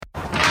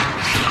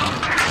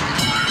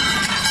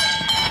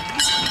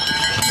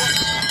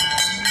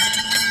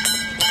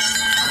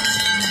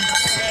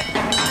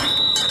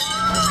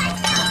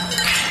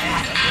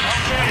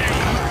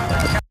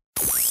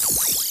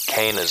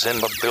is in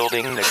the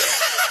building.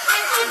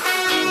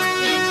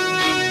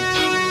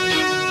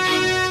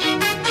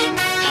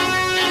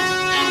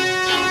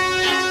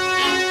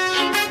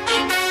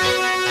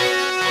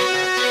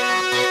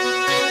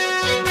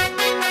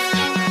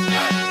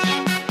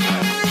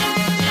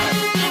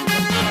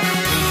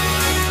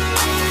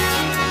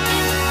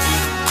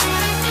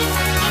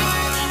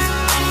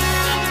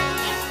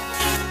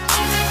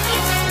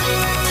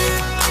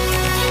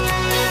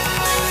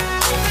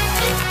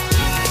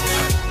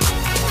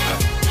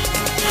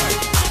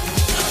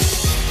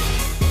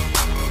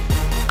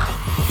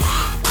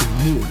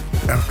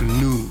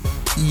 Afternoon,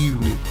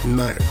 evening,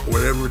 night,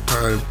 whatever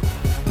time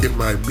it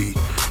might be.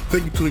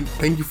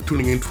 Thank you for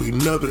tuning in to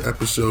another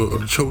episode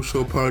of the Cho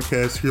Show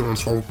podcast here on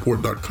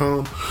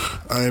SongReport.com.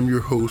 I am your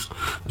host,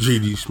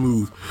 JD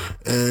Smooth.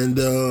 And,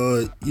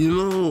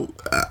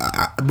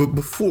 but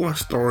before I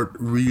start,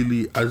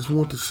 really, I just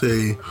want to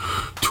say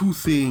two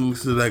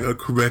things that I got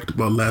correct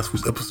about last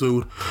week's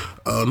episode.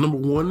 Number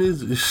one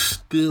is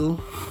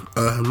still,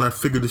 I have not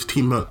figured this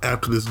team out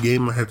after this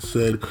game. I had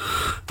said,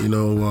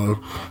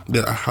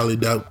 that I highly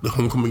doubt the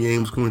homecoming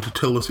game is going to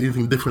tell us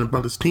anything different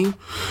about this team.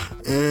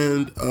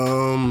 And,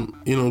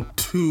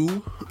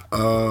 two,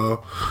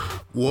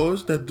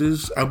 was that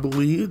this, I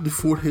believe, the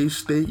Fort Hays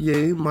State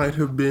game might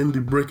have been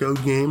the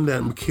breakout game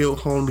that McHale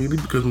Hall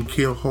needed, because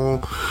McHale Hall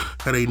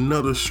had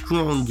another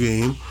strong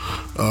game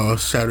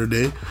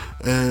Saturday.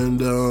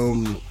 And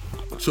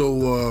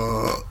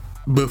so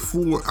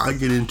before I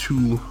get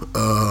into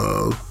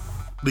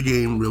the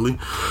game, really,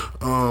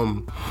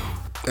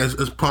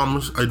 as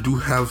promised, I do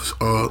have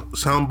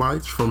sound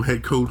bites from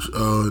head coach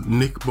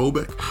Nick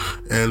Bobeck,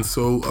 and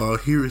so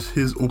here is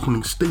his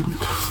opening statement.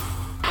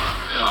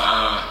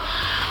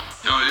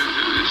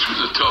 This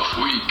was a tough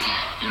week.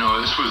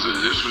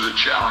 This was a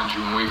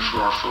challenging week for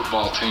our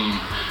football team,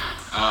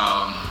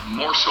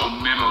 more so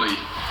mentally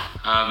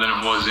than it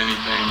was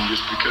anything.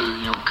 Just because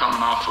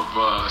coming off of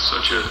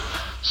such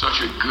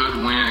a good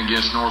win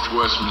against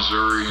Northwest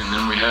Missouri, and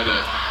then we had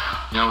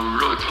we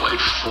really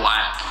played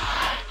flat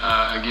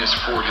against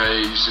Fort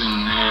Hays,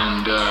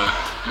 and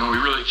we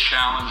really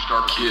challenged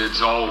our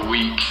kids all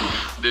week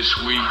this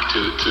week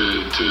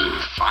to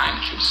find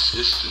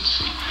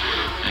consistency,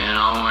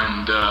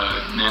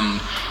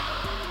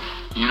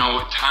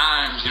 at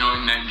times,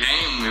 in that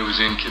game it was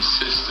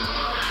inconsistent.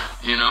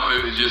 It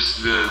was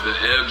just the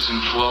ebbs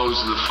and flows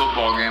of the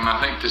football game. I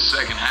think the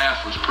second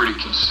half was pretty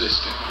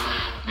consistent.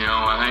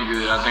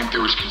 I think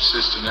there was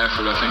consistent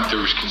effort. I think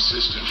there was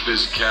consistent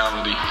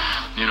physicality.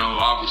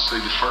 Obviously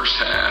the first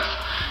half,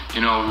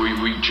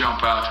 we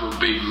jump out to a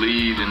big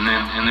lead, and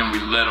then we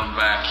let them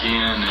back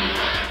in, and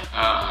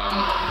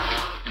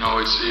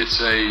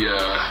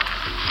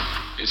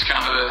it's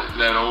kind of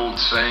that old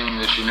saying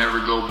that you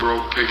never go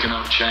broke picking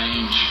up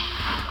change.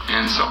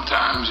 And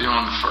sometimes, in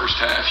the first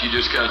half, you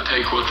just got to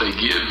take what they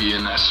give you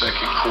in that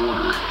second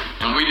quarter,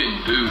 and we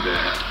didn't do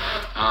that.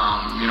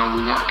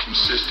 We weren't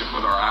consistent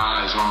with our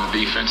eyes on the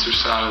defensive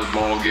side of the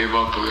ball. Gave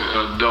up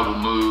a double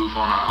move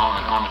on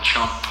a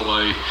chunk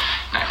play,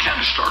 and that kind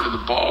of started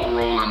the ball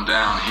rolling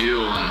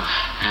downhill.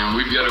 And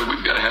we've got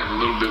to have a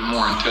little bit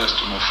more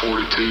intestinal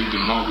fortitude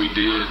than what we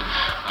did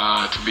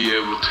to be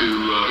able to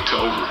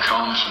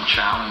overcome some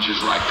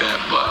challenges like that.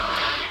 But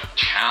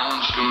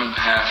challenged them at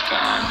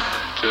halftime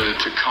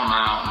to come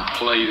out and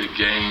play the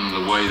game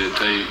the way that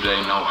they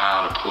know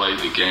how to play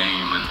the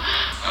game,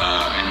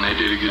 and they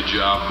did a good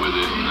job with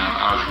it, and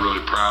I was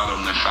really proud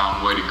of them. They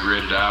found a way to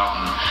grit it out,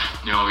 and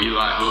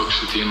Eli Hooks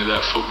at the end of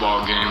that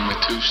football game with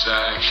 2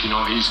 sacks. He's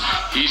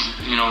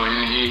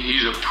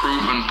a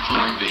proven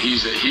point that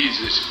he's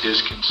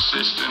as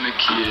consistent a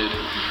kid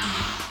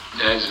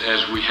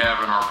as we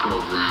have in our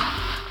program.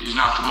 He's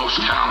not the most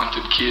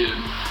talented kid,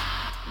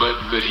 but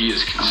he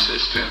is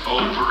consistent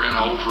over and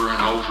over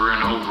and over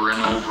and over and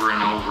over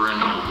and over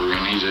and over,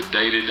 and he's a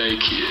day-to-day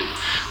kid.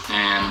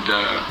 And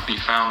he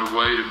found a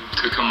way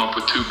to come up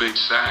with 2 big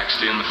sacks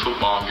to end the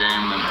football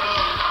game, and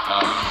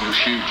it was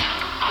huge.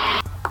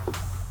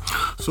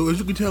 So as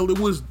you can tell, it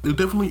was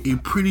definitely a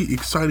pretty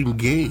exciting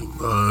game.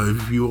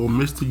 If you all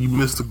missed it, you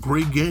missed a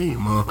great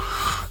game. As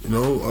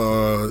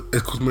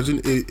Coach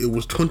mentioned, it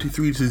was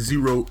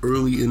 23-0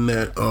 early in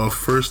that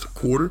first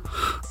quarter.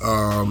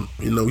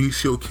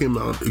 UCO came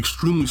out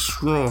extremely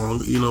strong.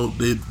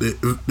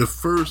 The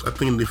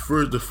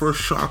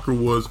first shocker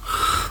was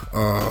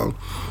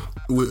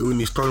when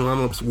the starting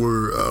lineups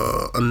were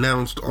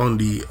announced on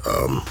the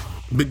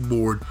big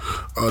board,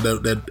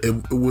 that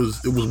it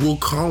was Will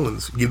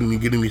Collins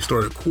getting me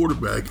started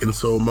quarterback, and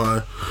so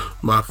my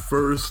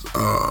first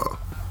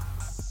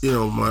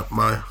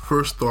my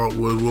first thought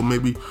was, well,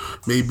 maybe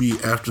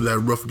after that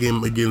rough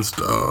game against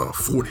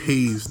Fort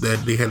Hays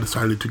that they had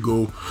decided to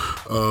go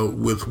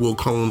with Will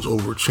Collins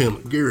over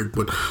Chandler Garrett,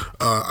 but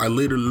I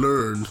later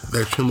learned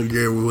that Chandler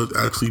Garrett was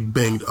actually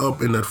banged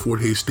up in that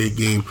Fort Hays State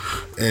game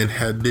and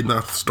did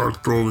not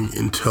start throwing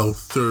until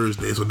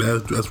Thursday, so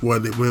that's why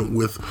they went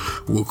with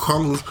Will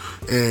Collins.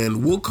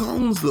 And Will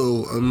Collins,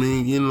 though, I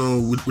mean,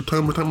 we're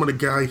talking about a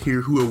guy here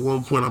who at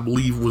one point I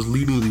believe was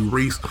leading the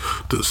race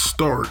to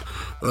start,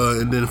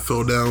 and then then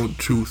fell down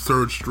to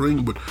third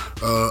string. But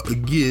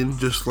again,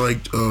 just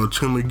like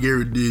Chandler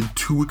Garrett did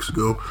 2 weeks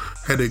ago,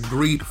 had a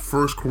great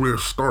first career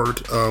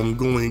start,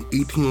 going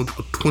 18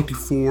 of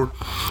 24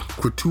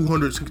 for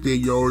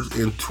 268 yards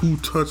and 2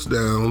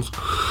 touchdowns,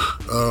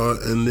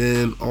 and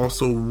then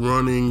also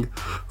running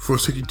for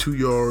 62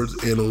 yards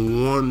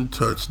and 1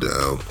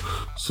 touchdown.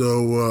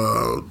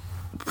 So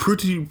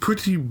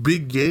pretty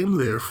big game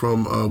there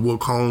from Will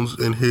Collins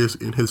in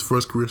his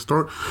first career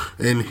start.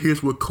 And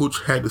here's what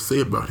Coach had to say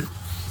about him.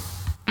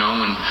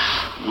 And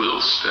Will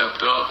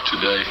stepped up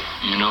today.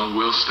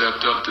 Will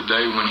stepped up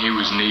today when he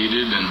was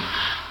needed, and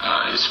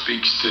it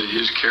speaks to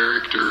his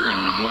character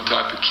and what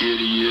type of kid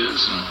he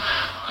is. And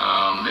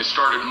it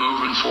started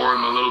moving for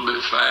him a little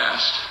bit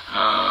fast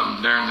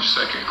there in the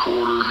second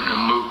quarter, and it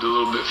moved a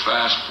little bit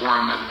fast for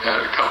him at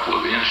a couple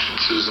of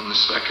instances in the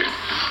second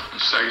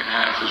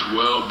half as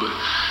well. But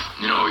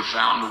he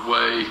found a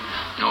way. We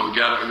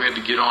had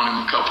to get on him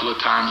a couple of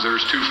times. There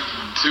was two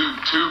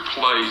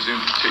plays in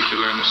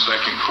particular in the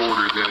second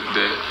quarter that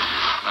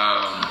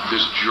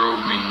just drove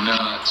me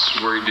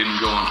nuts, where he didn't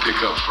go and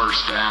pick up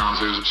first downs.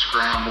 There was a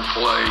scramble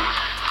play,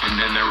 and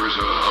then there was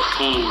a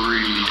full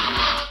read.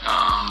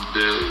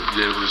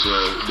 There was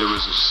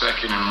a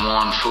 2nd and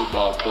 1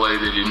 football play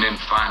that he didn't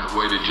find a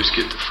way to just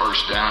get the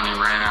first down. He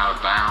ran out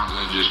of bounds,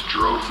 and it just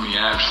drove me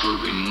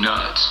absolutely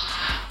nuts.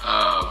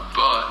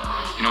 But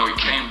he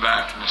came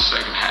back in the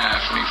second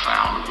half, and he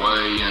found a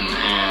way, and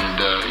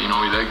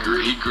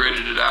he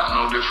gritted it out,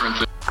 no different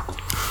than.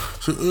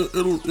 So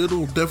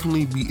it'll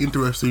definitely be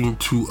interesting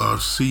to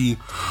see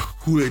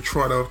who they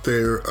trot out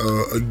there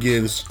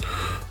against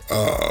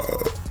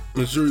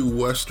Missouri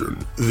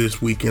Western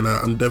this weekend.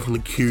 I'm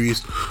definitely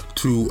curious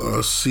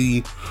to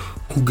see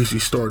who gets you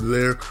started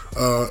there.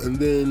 And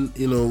then,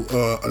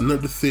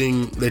 another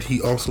thing that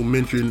he also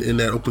mentioned in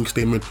that opening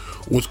statement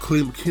was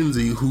Clay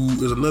McKenzie, who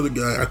is another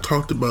guy I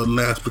talked about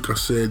last week. I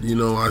said, I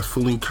was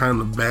feeling kind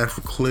of bad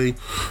for Clay.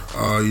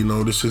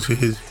 This is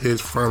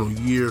his final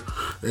year,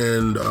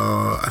 and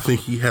I think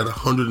he had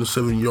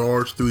 107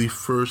 yards through the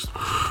first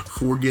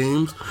 4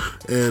 games,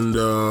 and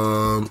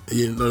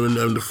in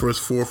the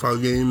first 4 or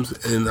 5 games,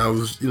 and I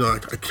was, I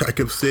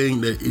kept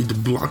saying that the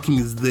blocking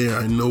is there.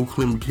 I know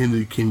Clay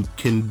McKenzie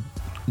can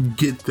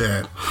get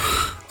that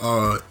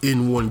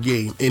in one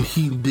game, and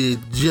he did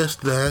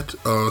just that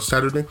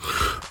Saturday.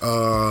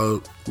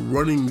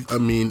 Running,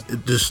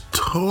 just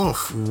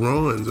tough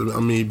runs.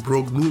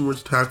 Broke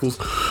numerous tackles,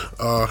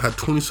 had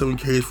 27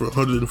 Ks for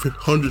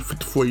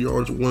 154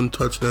 yards, 1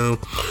 touchdown,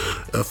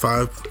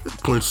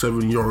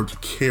 5.7 yards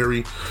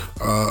carry.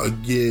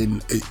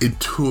 Again, it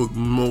took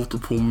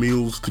multiple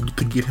meals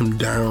to get him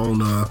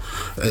down. I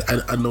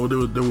know there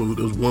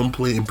was one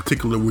play in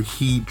particular where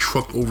he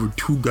trucked over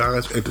 2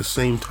 guys at the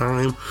same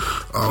time.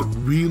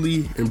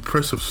 Really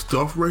impressive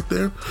stuff right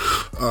there.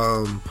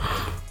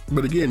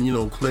 But again,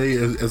 Clay,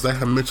 as I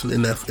have mentioned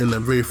in that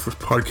very first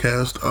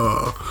podcast,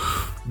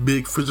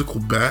 big physical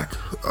back,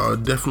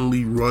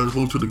 definitely runs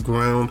low to the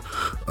ground,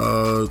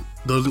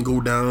 doesn't go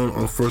down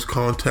on first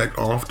contact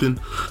often,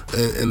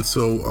 and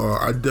so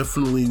I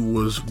definitely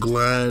was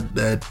glad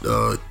that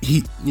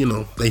he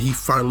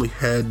finally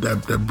had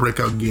that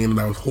breakout game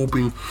that I was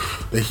hoping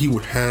that he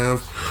would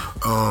have.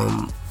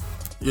 I'm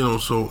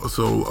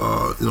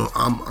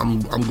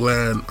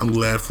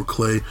glad for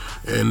Clay,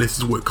 and this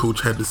is what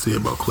Coach had to say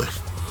about Clay.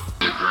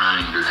 A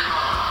grinder.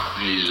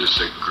 He's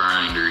just a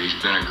grinder. He's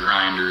been a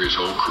grinder his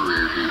whole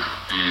career here,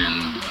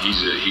 and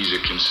he's a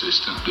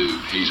consistent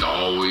dude. He's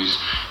always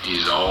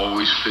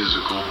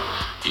physical.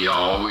 He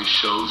always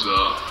shows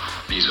up.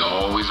 He's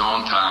always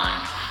on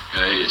time.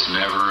 Hey, it's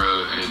never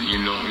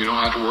you don't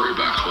have to worry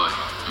about Clay.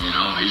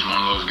 He's one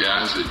of those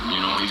guys that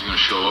he's going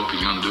to show up. He's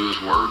going to do his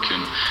work,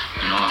 and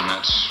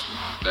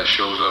that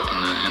shows up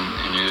in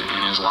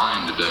his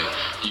line today.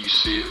 You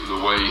see it the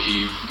way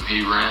he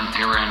ran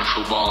the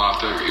football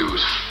out there. It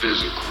was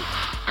physical.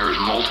 There was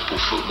multiple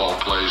football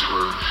plays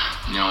where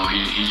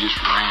he just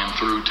ran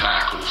through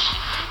tackles.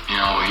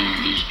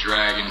 He's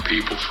dragging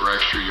people for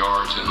extra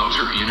yards, and those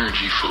are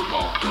energy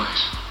football plays.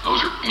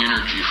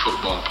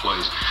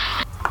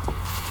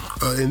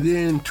 And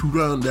then to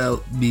round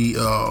out the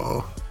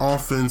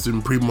offense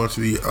and pretty much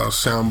the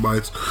sound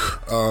bites,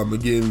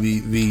 again,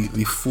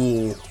 the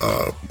full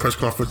press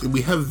conference.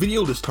 We have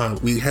video this time.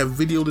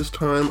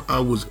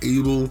 I was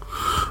able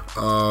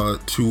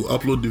to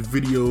upload the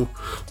video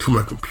to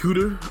my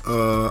computer.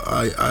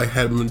 I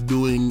had been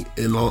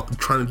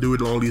trying to do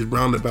it in all these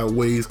roundabout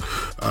ways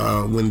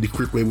when the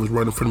quick way was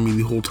right in front of me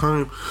the whole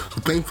time.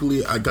 So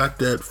thankfully, I got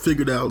that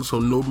figured out. So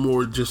no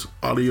more just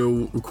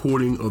audio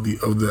recording of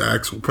the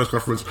actual press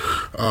conference.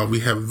 We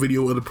have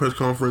video of the press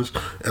conference,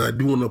 and I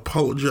do want want to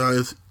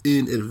apologize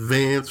in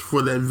advance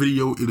for that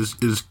video. It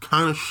is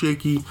kind of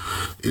shaky.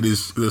 It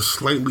is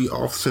slightly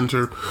off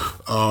center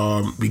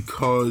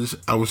because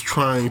I was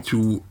trying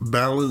to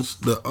balance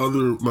the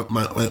other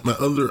my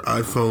other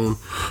iPhone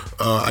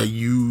I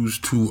use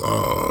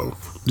to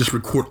just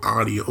record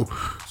audio.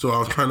 So I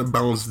was trying to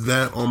balance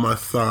that on my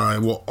thigh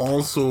while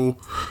also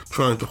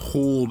trying to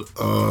hold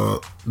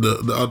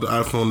the other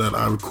iPhone that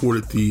I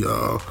recorded the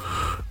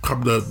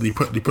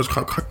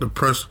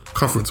press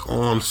conference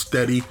on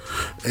steady,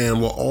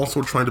 and while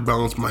also trying to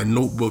balance my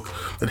notebook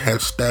that had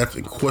stats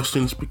and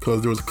questions,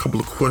 because there was a couple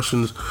of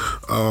questions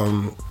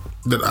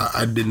that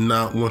I did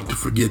not want to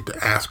forget to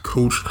ask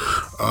Coach,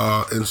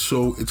 and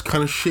so it's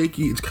kind of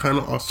shaky, it's kind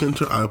of off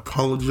center. I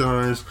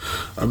apologize.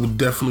 I will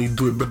definitely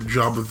do a better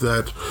job of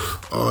that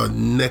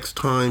next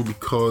time,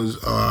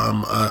 because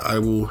I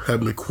will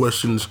have my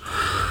questions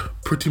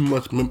pretty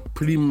much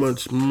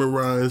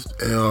memorized,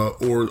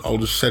 or I'll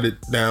just set it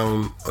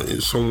down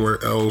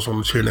somewhere else on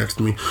the chair next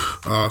to me,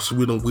 so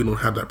we don't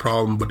have that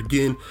problem. But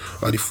again,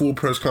 the full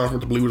press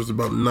conference, I believe it was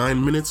about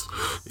 9 minutes,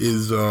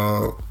 is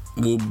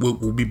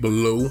will be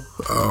below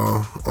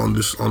on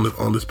this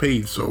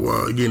page.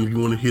 So again, if you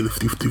want to hear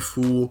the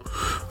full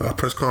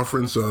press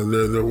conference,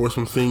 there were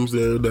some things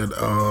there that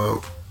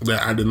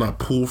I did not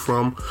pull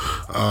from,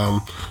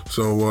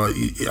 so I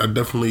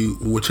definitely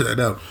will check that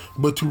out.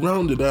 But to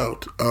round it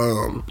out,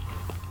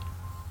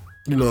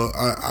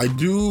 I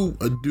do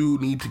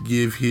need to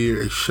give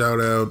here a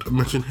shout out. I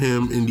mentioned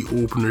him in the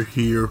opener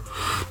here,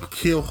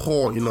 Mikhail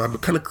Hall. I've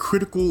been kind of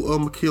critical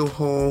of Mikhail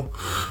Hall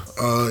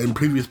in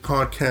previous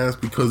podcasts,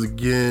 because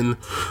again,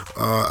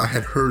 I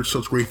had heard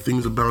such great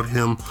things about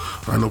him.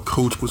 I know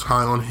Coach was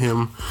high on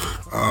him,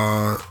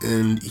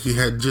 and he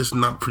had just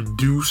not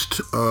produced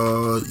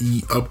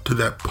up to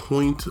that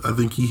point. I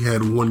think he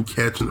had one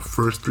catch in the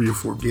first 3 or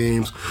 4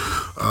 games,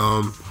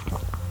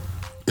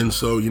 and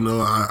so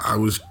I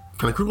was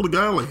kind of critical the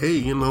guy, like,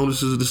 hey,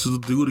 this is a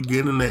dude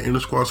again in that inter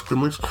squad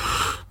scrimmage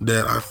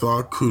that I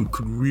thought could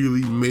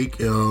really make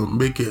an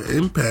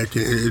impact.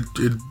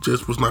 It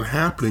just was not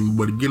happening.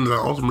 But again, as I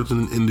also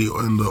mentioned in the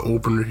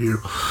opener here,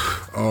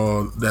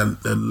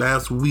 that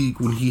last week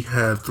when he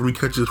had 3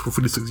 catches for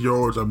 56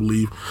 yards, I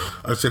believe,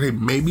 I said, hey,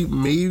 maybe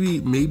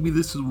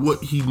this is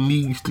what he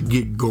needs to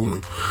get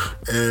going.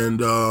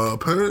 And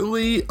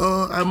apparently,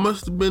 I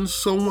must have been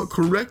somewhat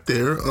correct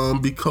there,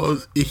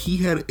 because he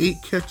had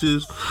 8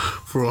 catches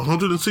for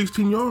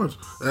 116 yards.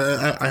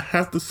 I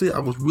have to say, I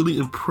was really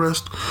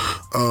impressed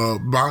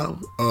by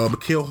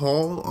Mikhail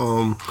Hall.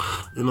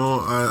 The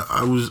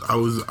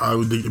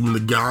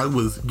guy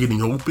was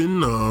getting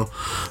open. The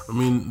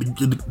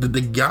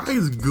guy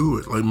is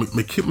good. Like,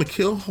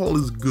 Mikhail Hall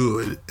is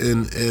good,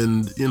 and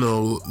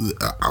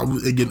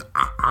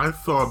I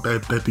thought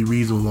that the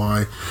reason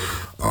why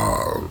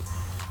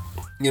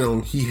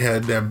he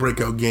had that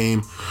breakout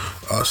game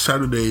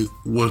Saturday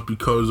was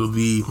because of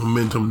the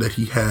momentum that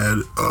he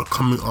had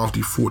coming off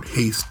the Fort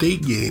Hays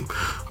State game.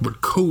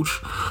 But Coach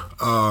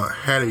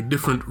had a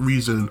different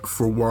reason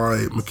for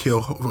why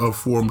Mikhail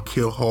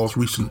Hall's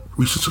recent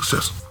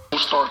success.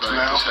 We'll start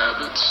practice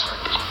habits.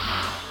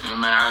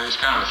 It's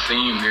kind of a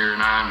theme here,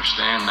 and I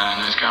understand that,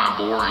 and it's kind of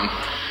boring.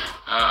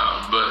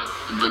 But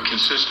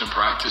consistent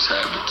practice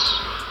habits.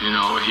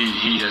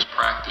 He has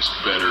practiced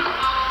better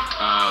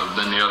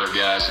than the other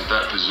guys at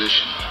that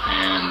position.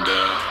 And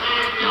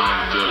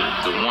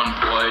the one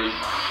play,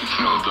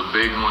 the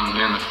big one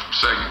in the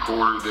second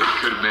quarter that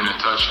could have been a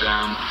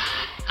touchdown,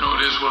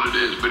 it is what it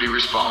is. But he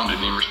responded.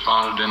 He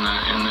responded in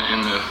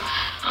the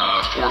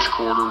fourth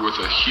quarter with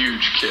a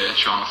huge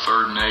catch on a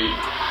 3rd and 8.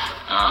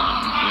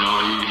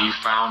 He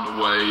found a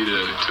way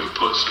to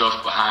put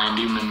stuff behind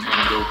him and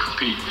go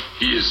compete.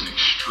 He is an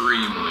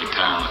extremely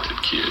talented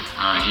kid.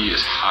 He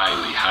is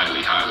highly,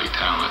 highly, highly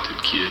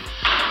talented kid.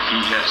 He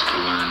has to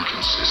learn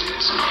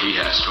consistency. He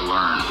has to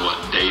learn what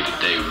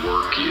day-to-day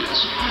work is.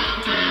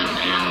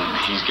 And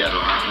he's got to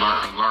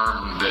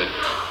learn that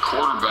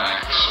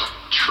quarterbacks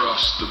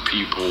trust the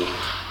people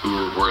who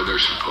are where they're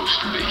supposed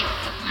to be.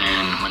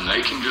 And when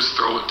they can just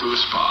throw it to a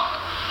spot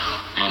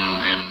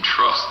and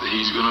trust that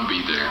he's going to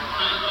be there,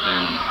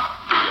 then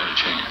they got a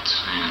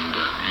chance. And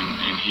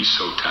he's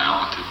so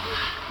talented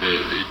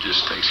that it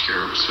just takes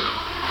care of itself.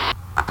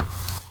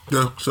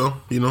 Yeah, so,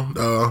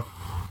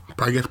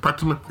 I guess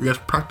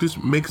practice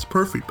makes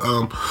perfect.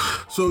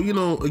 So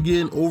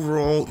again,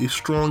 overall, a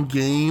strong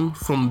game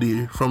from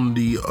the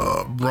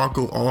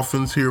Bronco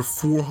offense here.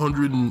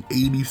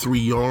 483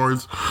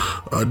 yards.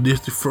 This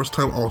is the first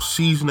time all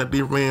season that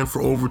they ran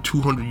for over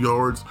 200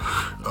 yards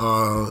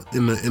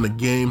in a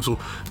game. So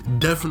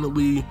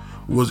definitely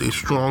was a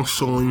strong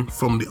showing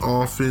from the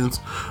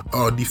offense.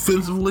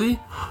 Defensively,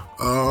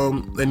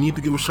 I need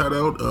to give a shout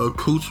out.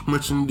 Coach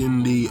mentioned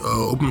in the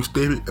opening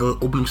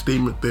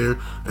statement there,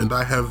 and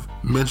I have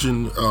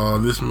mentioned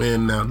this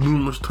man now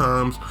numerous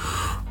times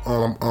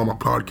on my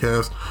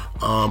podcast.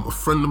 A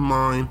friend of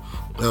mine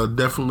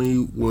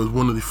definitely was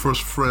one of the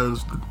first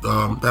friends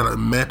that I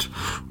met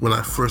when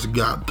I first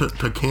got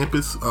to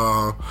campus.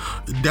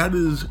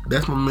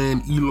 That's my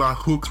man Eli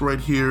Hooks right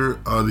here,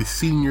 the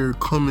senior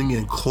coming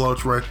in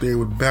clutch right there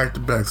with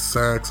back-to-back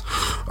sacks.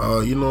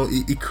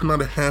 It could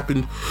not have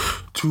happened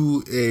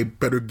to a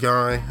better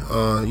guy.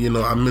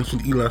 I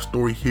mentioned Eli's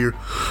story here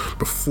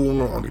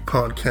before on the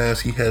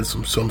podcast. He had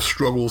some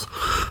struggles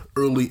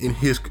early in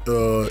his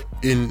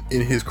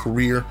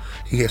career.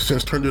 He has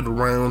since turned it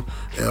around,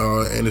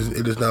 and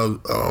it is now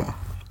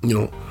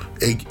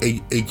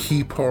a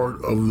key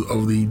part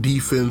of the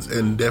defense,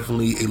 and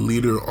definitely a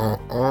leader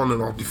on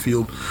and off the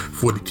field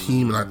for the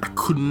team. And I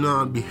could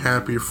not be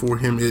happier for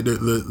him.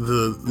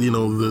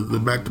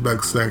 The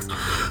back-to-back sacks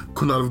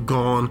could not have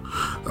gone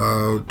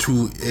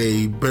to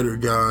a better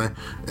guy.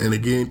 And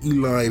again,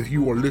 Eli, if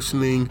you are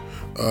listening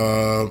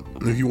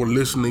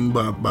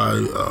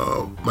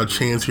by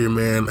chance here,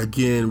 man,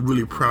 again,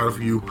 really proud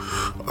of you.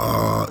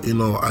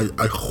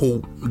 I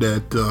hope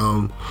that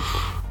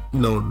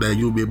that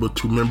you'll be able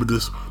to remember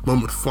this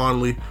moment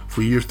fondly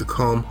for years to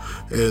come,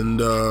 and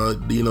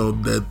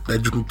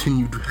that you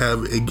continue to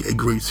have a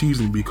great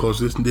season, because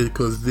this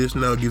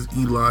now gives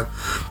Eli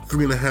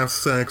 3.5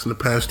 sacks in the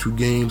past 2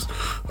 games.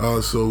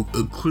 So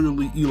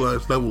clearly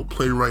Eli's level of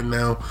play right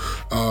now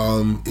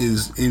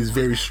is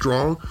very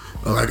strong.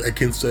 I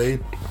can say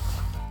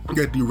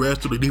that the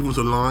rest of the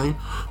defensive line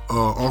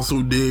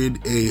also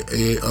did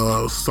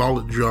a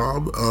solid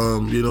job.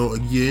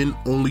 Again,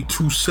 only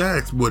 2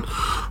 sacks, but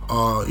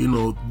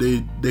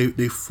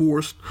they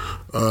forced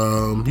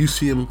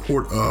UCM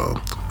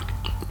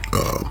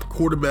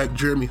quarterback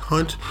Jeremy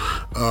Hunt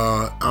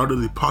out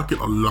of the pocket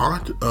a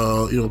lot.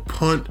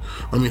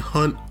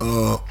 Hunt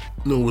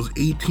was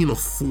 18 of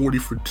 40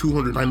 for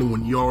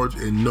 291 yards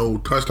and no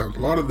touchdowns. A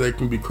lot of that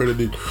can be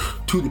credited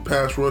to the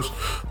pass rush,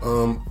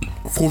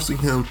 forcing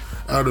him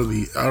out of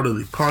the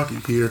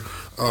pocket here.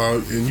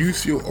 And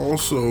UCO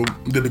also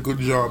did a good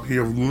job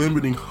here of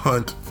limiting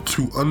Hunt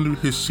to under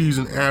his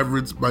season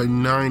average by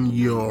 9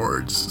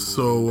 yards.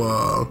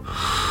 So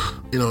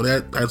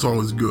that's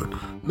always good.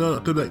 No,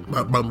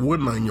 by more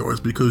than 9 yards,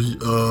 because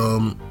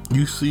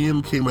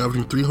UCM came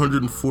averaging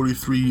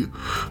 343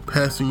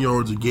 passing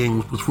yards a game,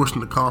 which was first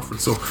in the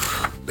conference. So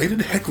they did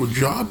a heck of a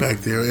job back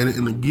there.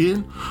 And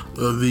again,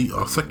 the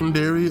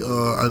secondary,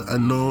 I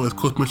know, as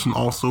Coach mentioned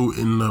also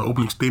in the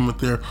opening statement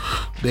there,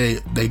 they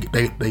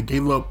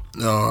gave up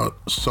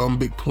some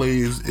big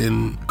plays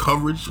in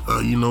coverage.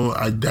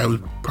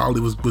 That probably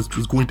was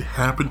going to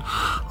happen.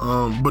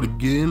 But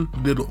again,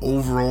 did an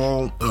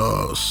overall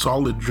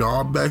solid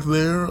job back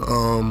there.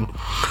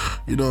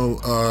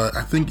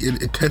 I think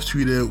it tests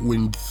you that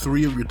when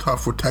 3 of your top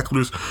 4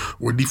 tacklers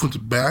were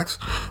defensive backs.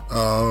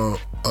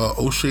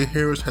 O'Shea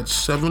Harris had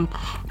 7,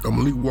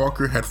 Malik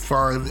Walker had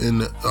 5,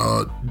 and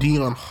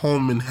Dion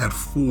Holman had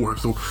 4.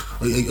 So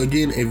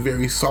again, a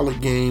very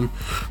solid game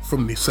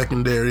from the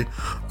secondary.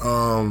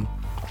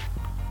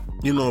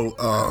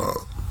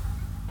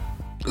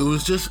 It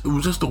was just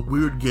a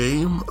weird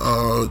game,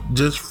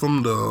 just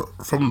from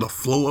the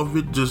flow of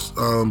it, just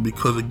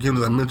because, again,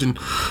 as I mentioned,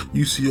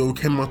 UCO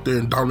came out there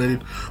and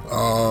dominated.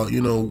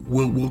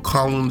 Will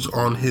Collins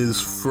on his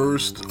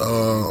first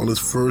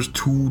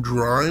 2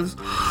 drives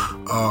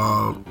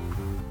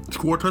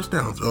scored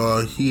touchdowns.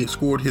 He had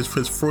scored his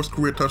first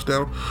career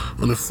touchdown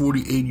on a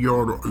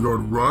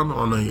 48-yard run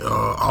on a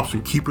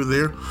option keeper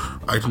there.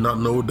 I did not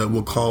know that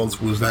Will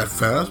Collins was that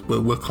fast,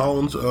 but Will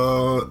Collins,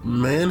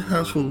 man,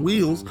 has some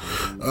wheels.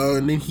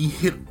 And then he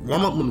hit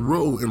Ronald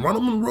Monroe, and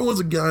Ronald Monroe is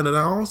a guy that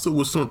I also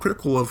was somewhat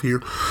critical of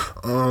here.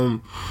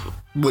 But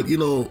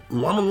Ronald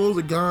Monroe is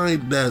a guy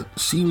that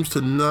seems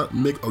to not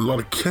make a lot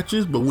of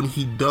catches, but when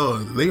he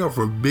does, they are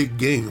for big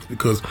games,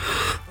 because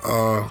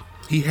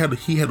he had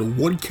a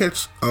 1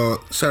 catch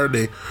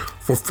Saturday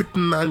for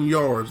 59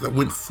 yards that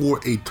went for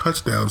a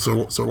touchdown.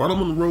 So Ronald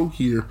Monroe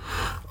here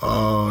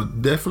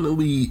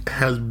definitely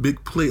has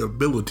big play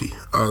ability.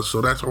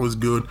 So that's always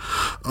good.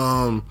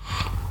 And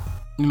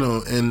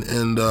then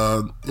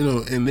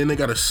they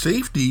got a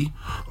safety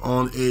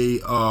on a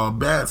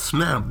bad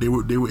snap. They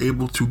were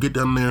able to get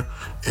down there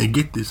and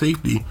get the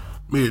safety.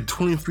 Made it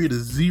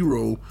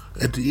 23-0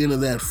 at the end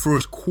of that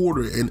first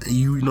quarter, and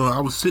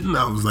I was sitting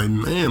there, I was like,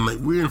 man, like,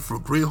 we're in for a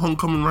great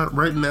homecoming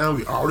right now.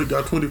 We already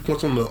got 20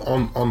 points on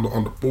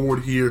the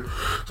board here.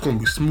 It's gonna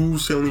be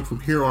smooth sailing from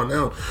here on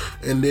out.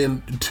 And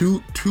then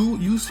to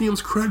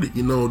UCM's credit,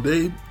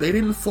 they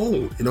didn't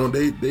fold.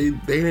 They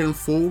didn't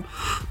fold.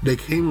 They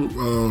came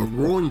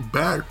rolling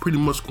back, pretty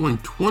much scoring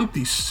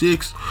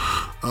 26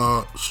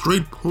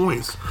 straight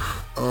points.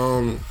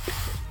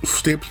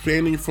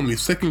 Standing from the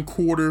second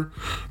quarter,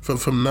 from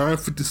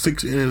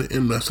 9:56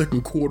 in the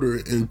second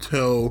quarter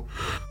until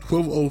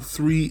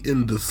 12:03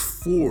 in the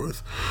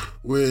fourth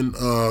when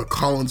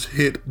Collins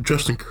hit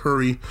Justin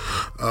Curry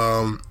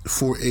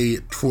for a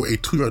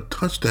 2-yard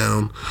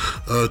touchdown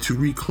to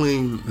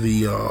reclaim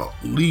the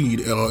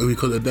lead,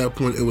 because at that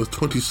point it was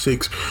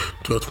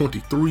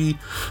 26-23,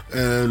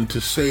 and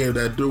to say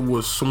that there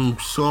was some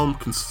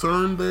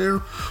concern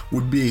there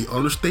would be an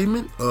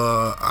understatement.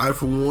 I,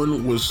 for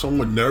one, was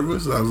somewhat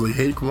nervous. I was like,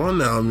 hey, come on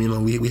now. I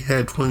mean, we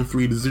had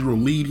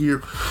 23-0 lead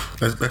here.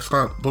 Let's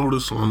not blow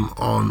this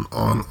on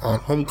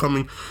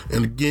homecoming.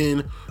 And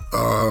again,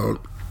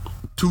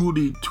 two of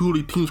the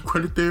teams'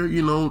 credit there,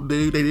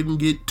 they didn't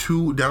get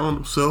too down on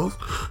themselves.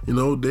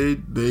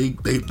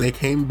 They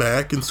came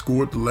back and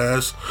scored the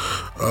last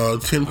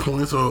 10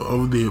 points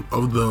of the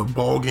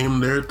ball game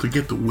there to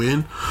get the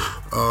win.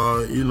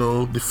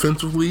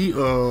 Defensively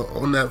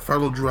on that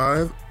final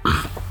drive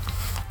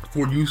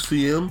for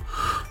UCM,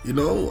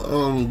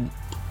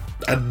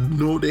 I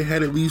know they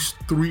had at least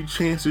 3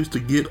 chances to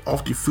get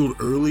off the field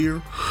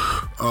earlier.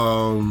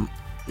 But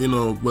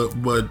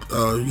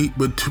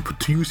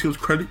to UCM's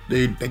credit,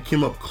 they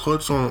came up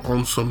clutch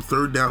on some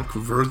 3rd down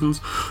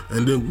conversions,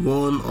 and then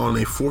one on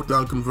a 4th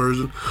down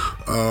conversion.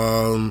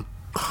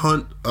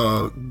 Hunt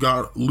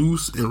got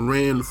loose and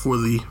ran for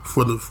the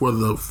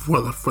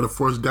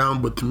first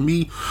down, but to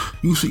me,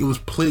 UCM's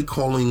play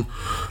calling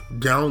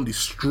down the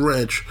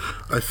stretch,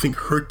 I think,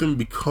 hurt them,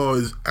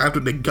 because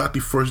after they got the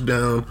first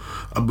down,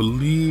 I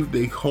believe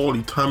they called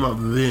a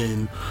timeout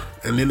then,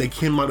 and then they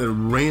came out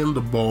and ran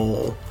the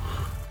ball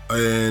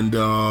and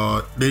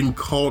didn't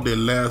call their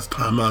last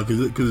timeout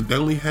because they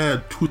only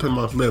had 2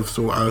 timeouts left.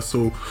 So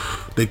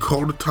they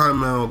called the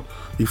timeout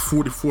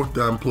before the 4th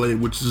down play,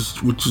 which is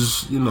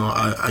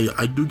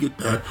I do get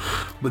that.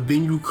 But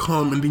then you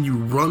come and then you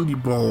run the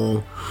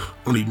ball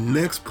on the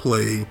next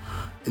play,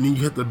 and then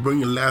you have to bring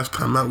your last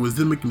time out. Was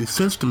didn't make any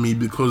sense to me,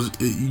 because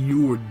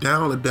you were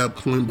down at that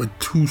point by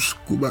 2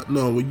 scores.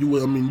 You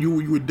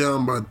were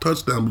down by a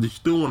touchdown, but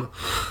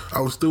I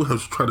would still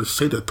have to try to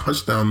say that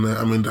touchdown there.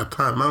 That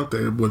timeout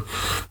there, but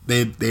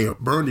they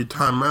burned the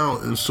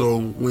timeout, and so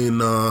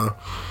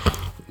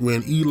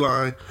when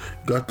Eli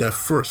got that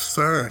first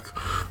sack,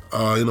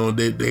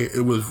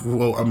 it was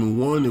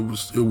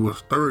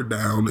 3rd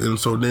down, and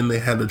so then they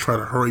had to try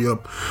to hurry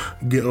up,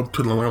 get up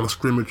to the line of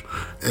scrimmage,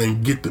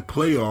 and get the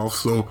playoff.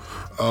 So,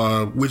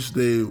 which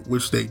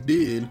they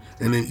did,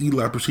 and then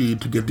Eli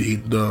proceeded to get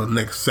the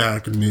next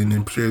sack, and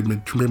then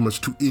pretty much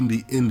to end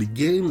the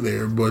game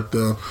there. But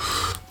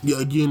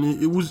again,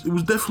 it was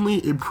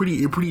definitely a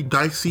pretty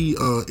dicey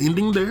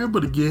ending there.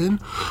 But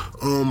again,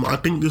 I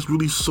think this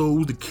really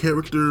shows the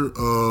character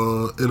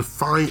and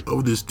fight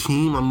of this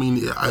team.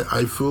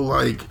 I feel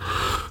like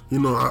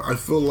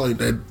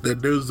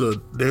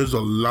that there's a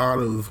lot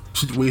of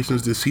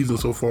situations this season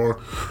so far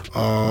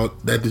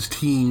that this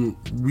team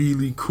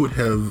really could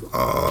have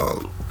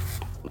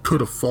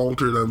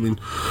faltered.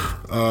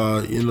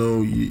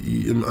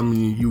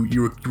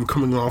 You were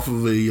coming off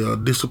of a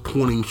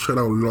disappointing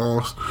shutout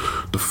loss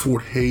to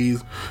Fort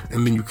Hays,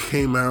 and then you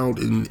came out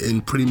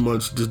and pretty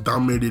much just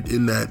dominated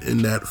in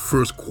that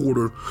first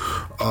quarter.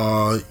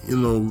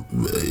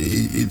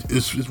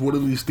 It's one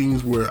of these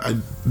things where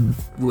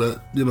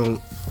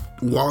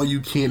while you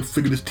can't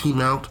figure this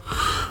team out,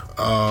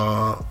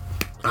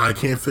 I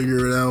can't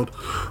figure it out.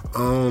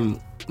 I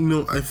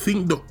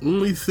think the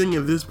only thing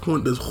at this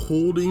point that's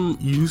holding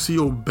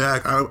UCO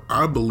back,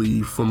 I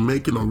believe, from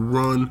making a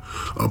run,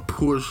 a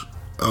push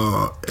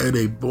at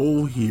a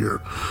bowl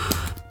here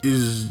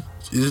is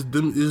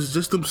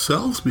just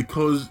themselves.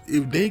 Because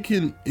if they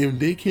can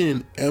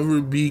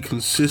ever be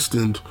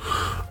consistent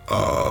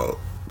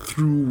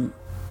through,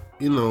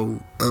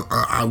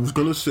 I was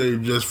gonna say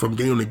just from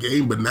game to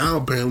game, but now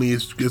apparently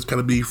it's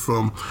gotta be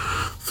through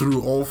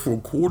all 4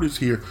 quarters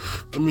here.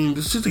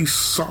 This is a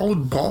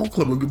solid ball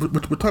club.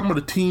 We're talking about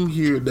a team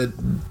here that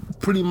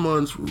pretty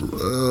much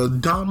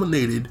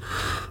dominated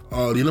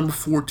the number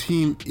 4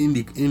 team in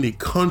the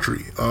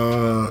country.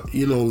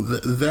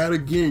 That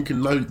again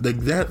can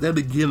that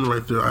again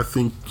right there. I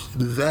think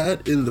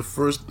that in the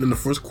first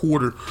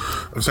quarter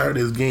of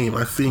Saturday's game,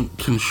 I think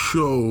can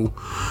show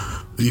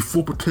the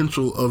full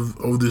potential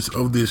of this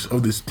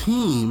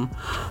team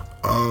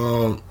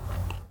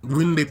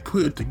when they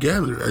put it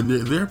together. And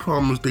their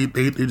problem is they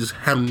just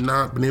have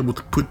not been able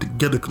to put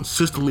together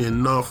consistently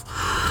enough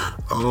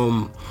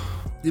to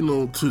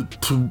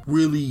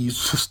really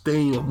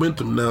sustain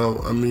momentum. Now,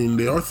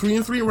 they are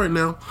 3-3 right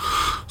now,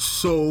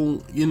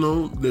 so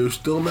there's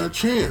still that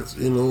chance.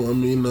 I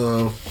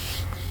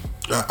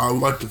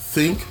would like to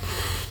think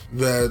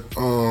that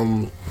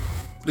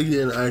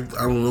again, I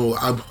don't know.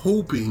 I'm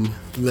hoping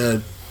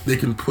that they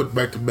can put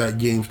back-to-back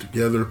games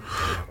together,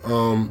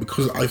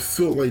 because I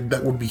feel like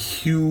that would be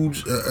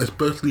huge,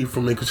 especially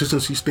from a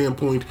consistency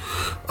standpoint,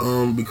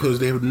 because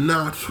they have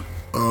not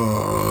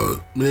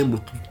been able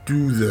to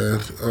do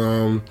that.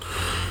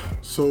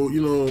 So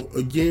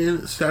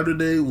again,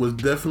 Saturday was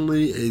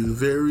definitely a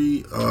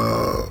very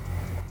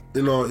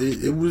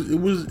it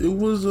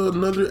was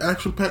another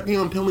action-packed game.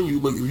 I'm telling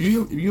you, like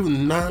if you have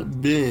not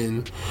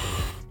been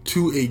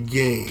to a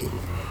game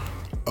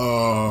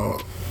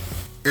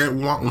at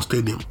Walton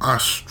Stadium. I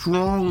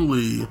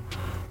strongly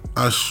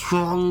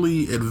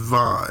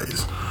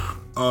advise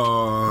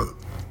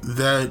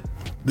that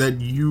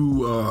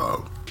you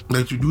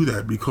do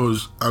that,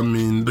 because I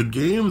mean the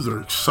games are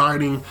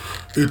exciting.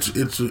 It's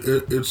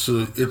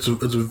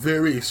a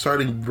very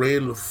exciting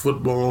brand of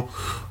football.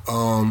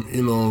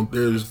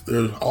 There's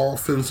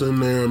offense in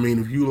there. I mean,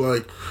 if you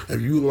like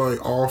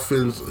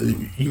offense,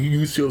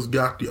 UCLA's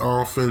got the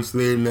offense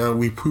there now.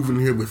 We've proven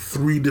here with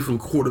 3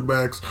 different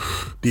quarterbacks,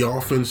 the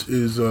offense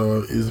is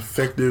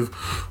effective.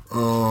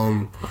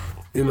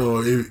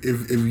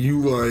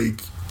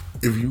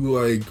 If you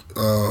like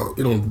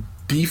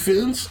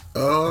defense,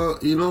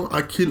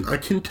 I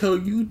can tell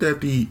you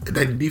that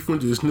that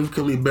defense is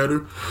significantly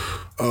better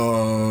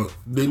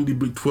than the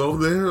Big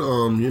 12 there.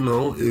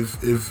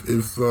 If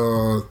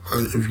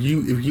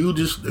you're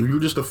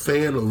just a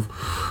fan of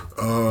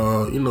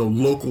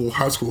local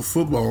high school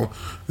football,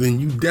 then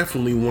you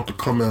definitely want to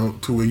come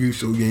out to a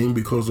UCO game,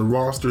 because the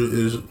roster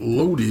is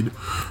loaded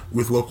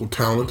with local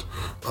talent.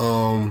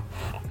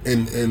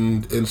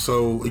 And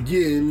so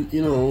again,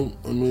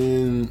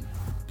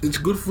 it's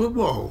good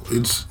football.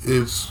 It's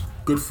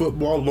good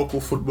football, local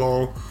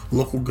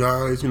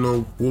guys.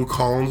 Will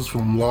Collins is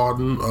from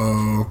Lawton.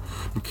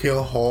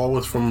 Mikhail Hall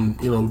is from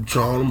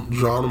John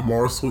and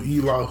Marshall.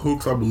 Eli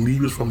Hooks, I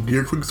believe, is from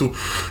Deer Creek. So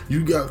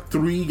you got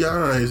 3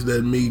 guys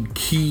that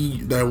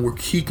were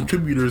key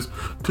contributors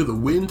to the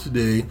win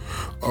today.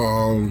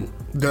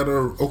 That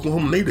are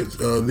Oklahoma natives.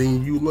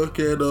 Then you look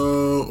at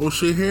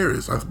O'Shea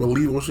Harris. I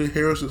believe O'Shea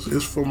Harris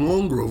is from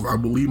Lone Grove. I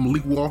believe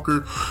Malik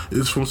Walker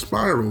is from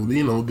Spiral.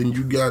 Then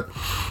you got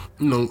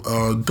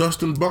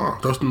Dustin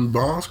Bosk. Dustin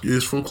Bosk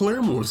is from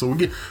Claremore. So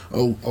again,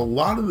 a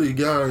lot of the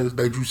guys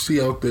that you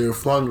see out there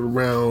flying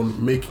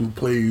around making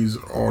plays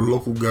are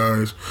local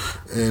guys,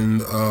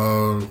 and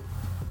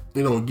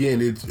again,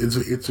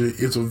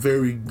 it's a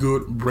very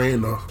good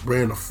brand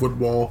of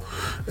football.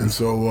 And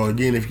so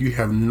again, if you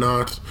have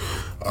not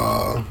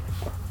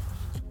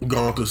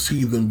gone to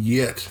see them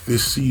yet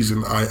this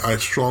season, I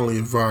strongly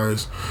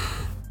advise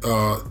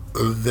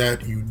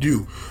that you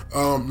do.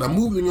 Now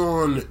moving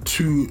on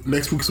to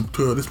this week's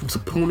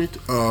opponent,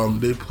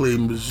 they play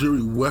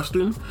Missouri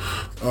Western,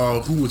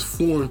 who was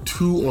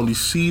 4-2 on the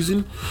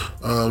season.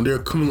 They're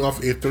coming off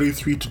a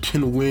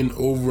 33-10 win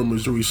over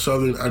Missouri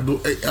Southern. I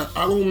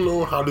don't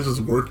know how this is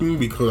working,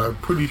 because I'm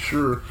pretty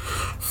sure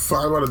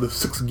 5 out of the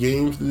 6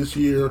 games this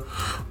year,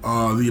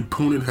 the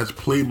opponent has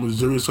played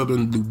Missouri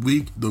Southern the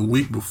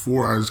week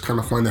before. I just kind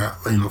of find that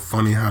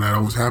funny how that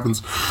always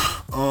happens.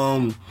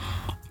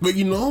 But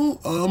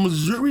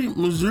Missouri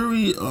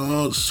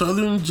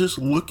Southern, just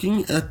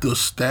looking at the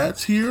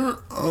stats here,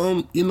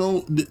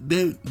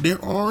 there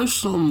are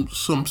some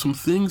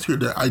things here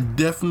that I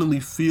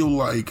definitely feel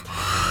like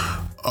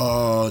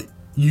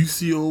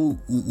UCO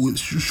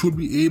should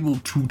be able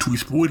to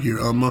exploit here.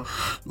 One,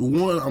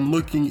 I'm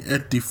looking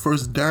at the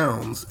first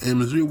downs, and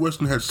Missouri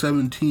Western had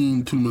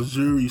 17 to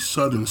Missouri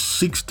Southern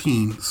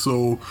 16.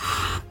 So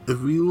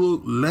if we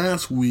look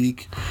last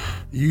week,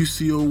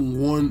 UCO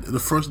lost the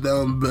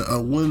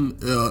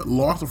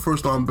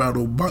first down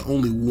battle by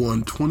only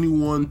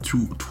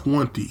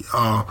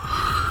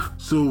 21-20.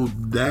 So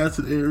that's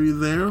an area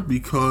there,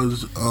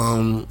 because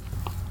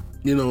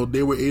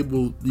they were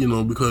able,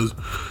 because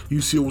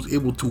UCO was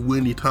able to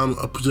win the time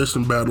of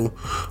possession battle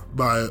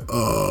by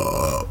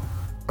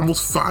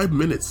almost 5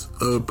 minutes,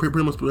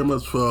 pretty much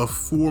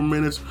 4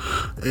 minutes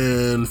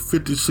and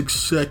 56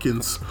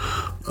 seconds.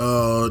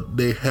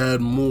 They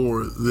had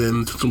more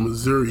than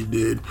Missouri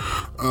did.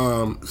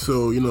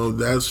 So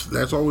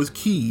that's always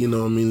key.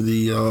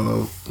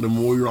 The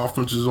more your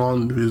offense is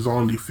on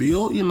the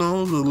field, the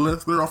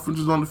less their offense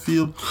is on the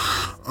field.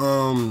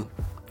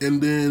 And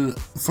then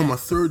from a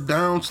third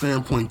down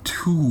standpoint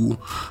too,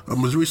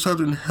 Missouri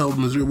Southern held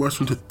Missouri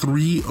Western to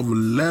 3 of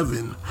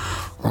 11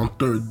 on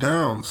third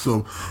down.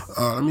 So,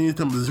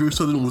 Missouri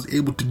Southern was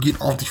able to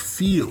get off the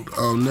field.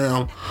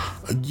 Now,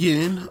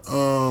 again,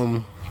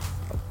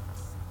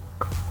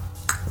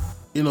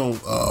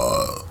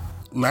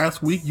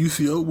 last week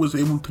UCO was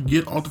able to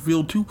get off the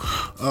field too.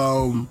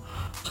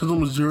 Central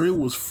Missouri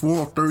was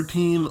 4 of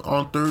 13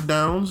 on third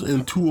downs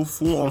and 2 of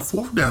 4 on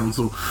fourth down.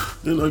 So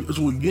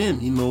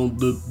again,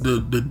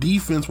 the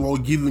defense, while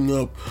giving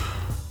up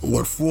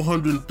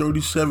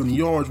 437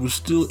 yards, was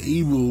still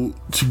able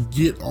to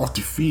get off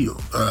the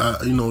field.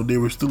 They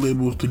were still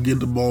able to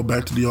get the ball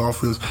back to the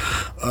offense.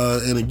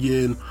 And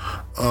again,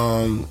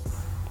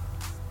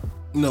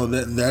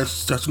 that's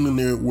something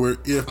there where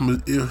if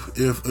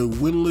a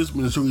winless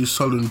Missouri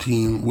Southern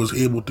team was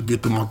able to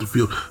get them off the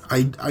field,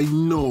 I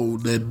know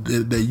that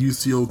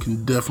UCO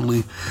can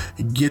definitely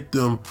get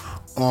them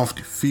off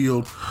the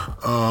field.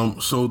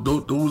 So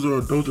those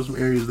are some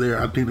areas there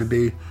I think that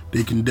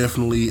they can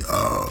definitely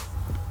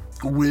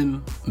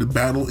win the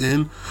battle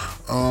in.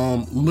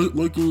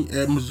 Looking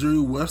at Missouri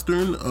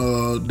Western,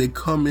 they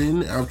come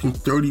in averaging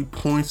 30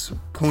 points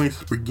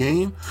per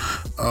game,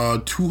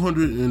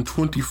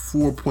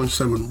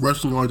 224.7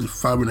 rushing yards,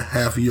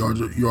 5.5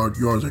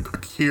 yards a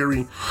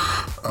carry,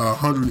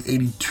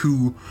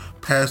 182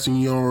 passing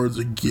yards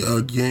a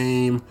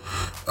game,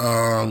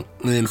 and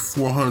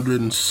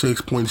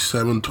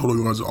 406.7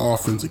 total yards of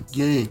offense a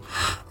game.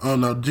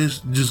 Now,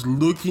 just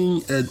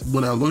looking at,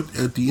 when I looked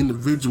at the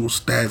individual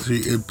stats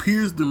here, it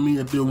appears to me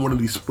that they're one of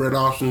these spread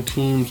option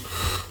teams,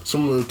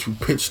 similar to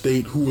Pitt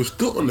State, who is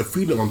still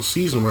undefeated on the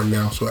season right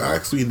now. So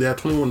actually, that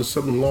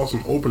 21-7 loss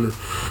in opener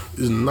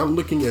is not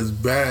looking as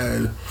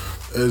bad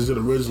as it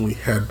originally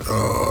had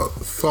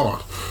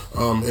thought.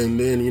 And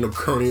then,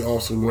 Kearney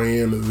also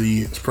ran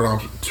the spread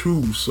option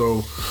too.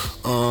 So,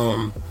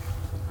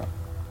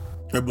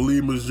 I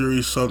believe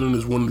Missouri Southern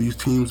is one of these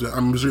teams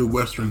Missouri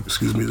Western, is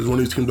one of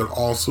these teams that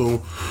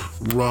also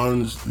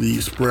runs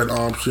the spread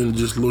option,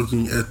 just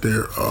looking at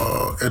their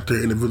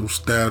individual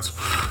stats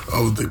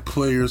of the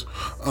players.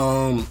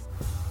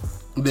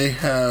 They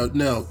have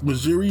now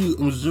Missouri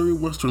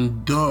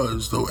Western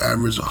does though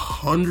average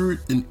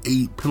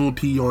 108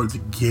 penalty yards a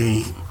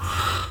game,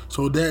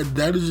 so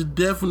that is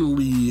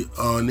definitely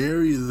an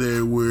area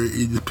there where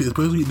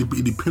especially the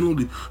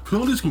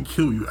penalties can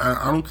kill you.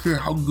 I don't care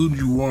how good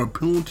you are,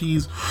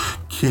 penalties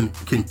can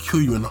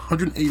kill you, and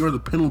 108 yards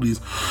of penalties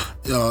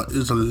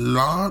is a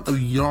lot of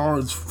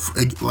yards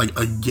like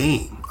a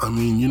game. I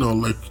mean,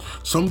 like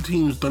some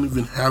teams don't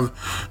even have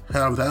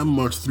that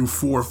much through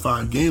 4 or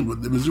 5 games,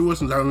 but the Missouri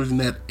Western's averaging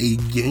that a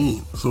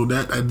game. So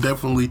that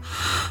definitely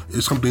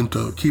is something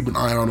to keep an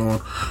eye out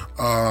on.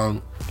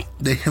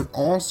 They have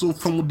also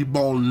fumbled the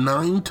ball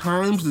 9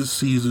 times this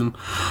season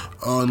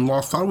and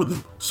lost 5 of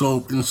them.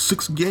 So in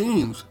 6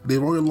 games,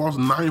 they've already lost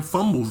 9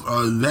 fumbles.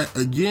 That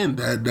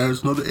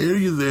is another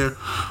area there.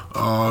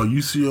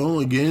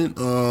 UCO again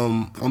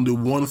on the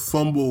 1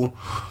 fumble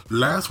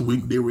last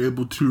week, they were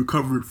able to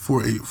recover it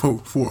for a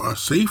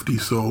safety.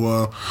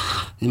 So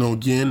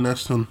again,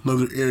 that's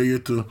another area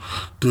to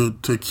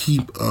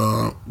keep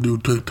to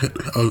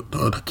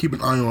keep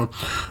an eye on.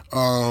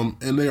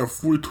 And they are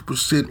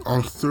 42%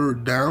 on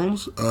third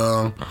downs.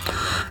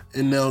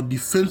 And now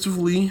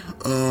defensively,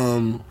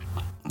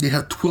 they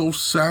have 12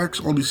 sacks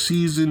on the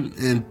season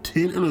and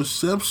 10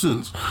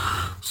 interceptions.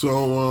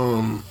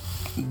 So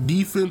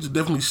defense is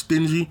definitely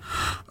stingy.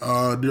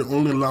 They're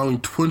only allowing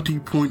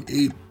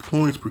 20.8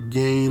 points per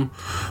game,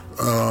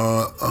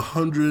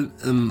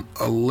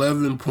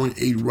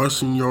 111.8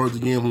 rushing yards a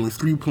game, only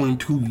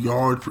 3.2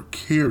 yards per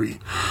carry.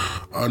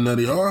 Now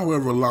they are,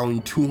 however,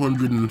 allowing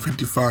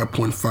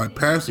 255.5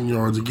 passing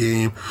yards a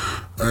game,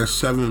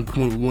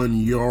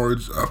 7.1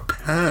 yards a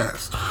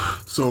pass.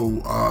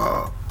 So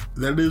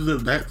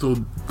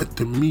So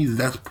to me,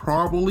 that's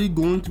probably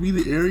going to be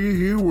the area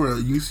here where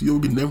UCO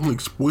can definitely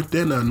exploit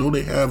that. And I know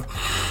they have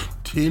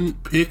 10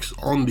 picks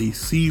on the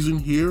season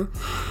here,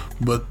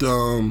 but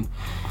I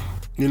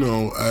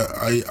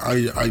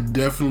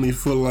definitely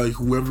feel like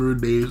whoever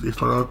they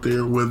start out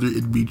there, whether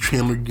it be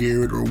Chandler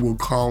Garrett or Will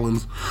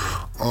Collins,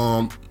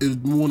 is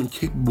more than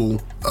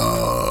capable,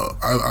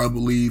 I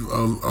believe,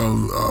 of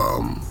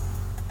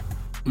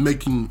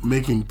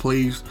making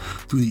plays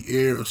through the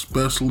air,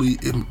 especially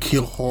if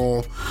McKill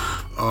Hall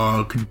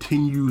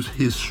continues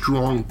his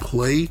strong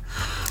play.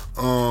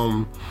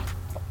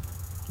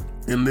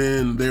 And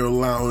then they're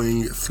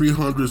allowing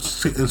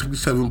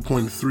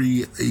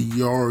 367.3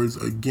 yards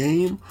a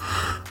game.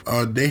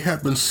 They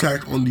have been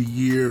sacked on the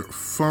year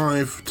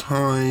 5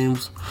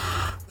 times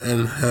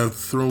and have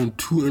thrown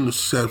 2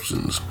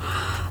 interceptions.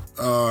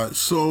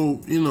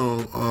 So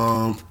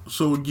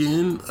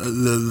again,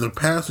 the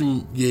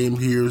passing game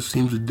here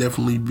seems to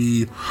definitely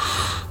be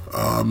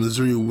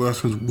Missouri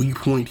Western's weak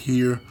point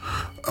here.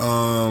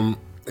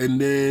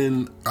 And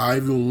then I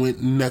even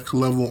went next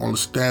level on the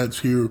stats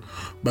here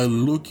by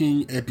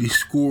looking at the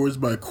scores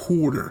by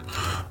quarter.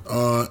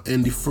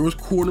 In the first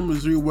quarter,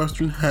 Missouri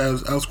Western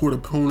has outscored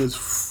opponents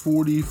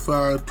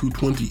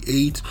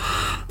 45-28.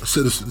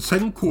 So the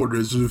second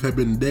quarters have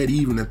been dead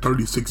even at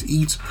 36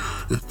 each.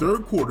 The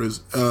third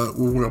quarters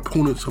where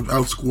opponents have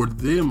outscored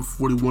them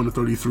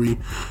 41-33.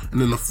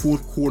 And then the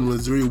fourth quarter,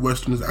 Missouri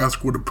Western has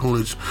outscored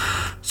opponents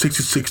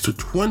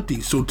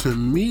 66-20. So to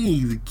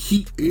me, the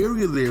key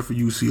area there for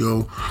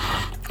UCO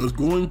is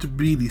going to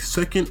be the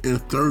second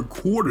and third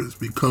quarters,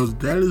 because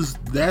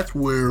that's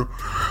where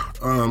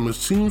it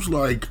seems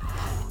like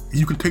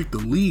you can take the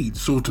lead.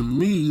 So to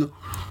me,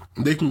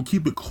 they can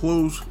keep it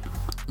close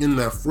in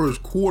that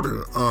first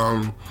quarter,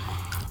 and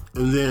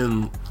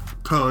then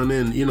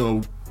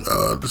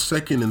the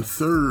second and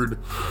third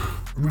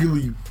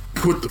really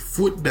put the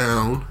foot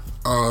down.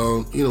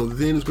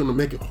 Then it's going to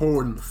make it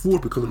hard in the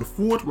fourth, because in the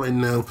fourth right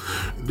now,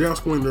 they're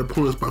outscoring their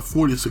opponents by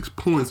 46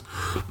 points.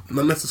 I'm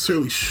not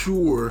necessarily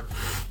sure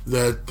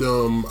that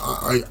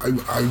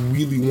I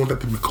really want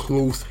that to be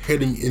close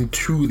heading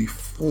into the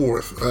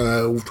fourth.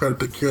 We'll try to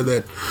take care of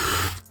that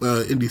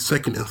in the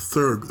second and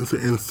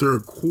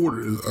third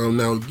quarters.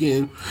 Now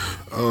again,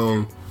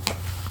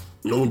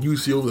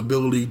 UCL's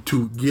ability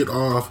to get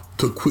off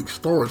to quick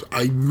starts.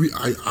 I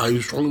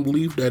strongly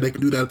believe that they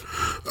can do that.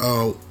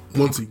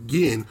 Once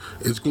again,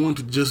 it's going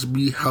to just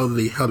be how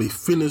they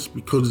finish,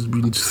 because it's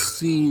been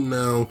seen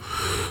now.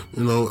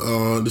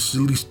 This is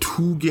at least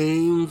 2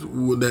 games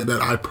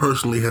that I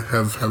personally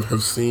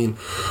have seen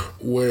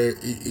where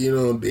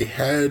they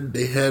had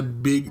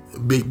big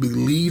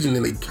leads, and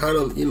then they kind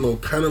of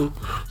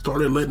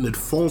started letting it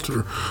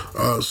falter.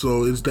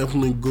 So it's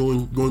definitely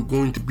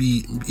going to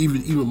be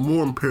even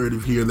more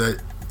imperative here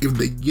that if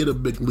they get a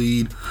big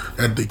lead,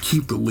 that they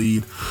keep the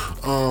lead.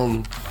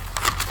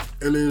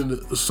 And then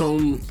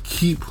some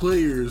key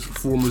players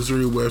for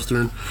Missouri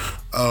Western,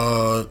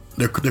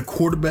 their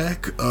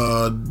quarterback,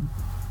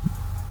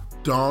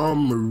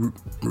 Dom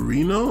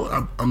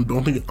Marino. I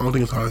don't think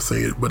it's how I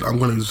say it, but I'm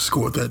going to just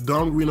go with that.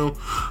 Dom Marino,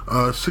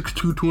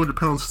 6'2",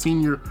 200-pound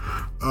senior,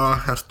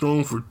 has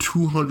thrown for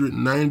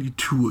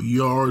 292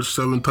 yards,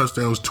 7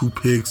 touchdowns, 2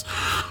 picks,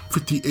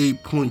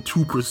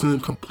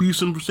 58.2%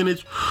 completion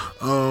percentage,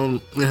 and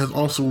has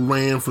also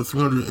ran for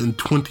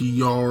 320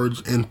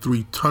 yards and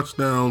 3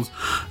 touchdowns.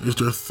 Is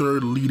their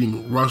 3rd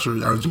leading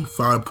rusher, averaging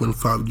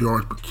 5.5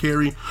 yards per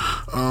carry.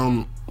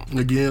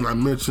 Again, I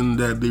mentioned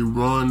that they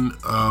run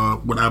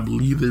what I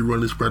believe they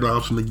run the spread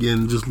option.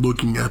 Again, just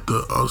looking at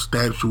the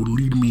stats would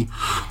lead me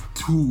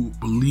to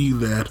believe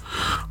that.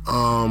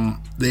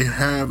 They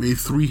have a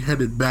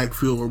 3-headed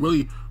backfield, or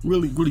really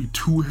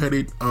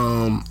 2-headed.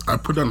 I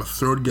put down a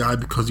 3rd guy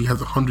because he has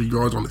 100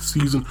 yards on the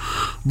season,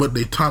 but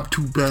they top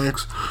 2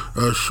 backs.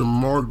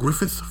 Shamar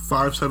Griffith,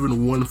 5'7",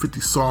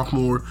 150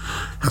 sophomore,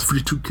 has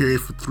 52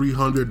 carries for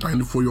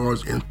 394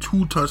 yards and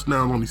 2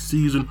 touchdowns on the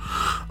season,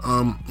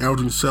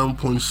 averaging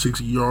 7.6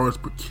 yards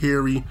per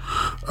carry.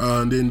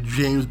 And then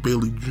James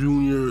Bailey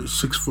Jr.,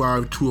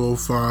 6'5",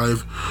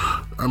 205,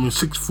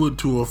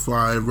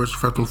 redshirt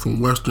freshman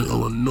from Western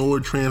Illinois,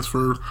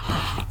 transfer.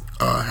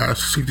 Has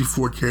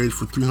 64 carries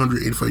for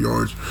 385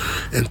 yards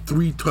and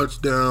 3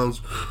 touchdowns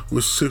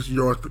with 6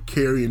 yards per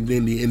carry. And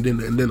then the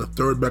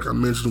 3rd back I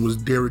mentioned was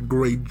Derek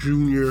Gray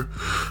Jr.,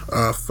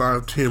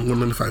 5'10",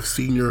 195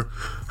 senior,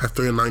 has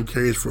 39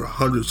 carries for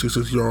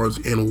 166 yards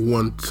and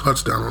 1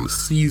 touchdown on the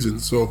season.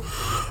 So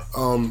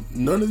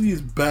none of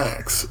these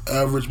backs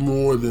average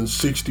more than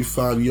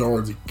 65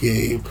 yards a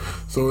game.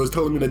 So it's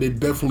telling me that they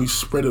definitely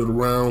spread it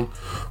around.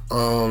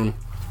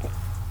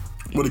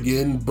 But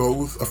again,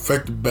 both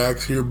effective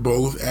backs here,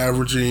 both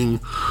averaging,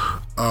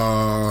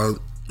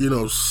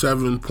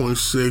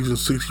 7.6 and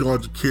 6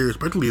 yards a carry,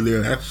 especially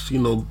there. That's,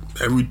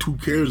 every 2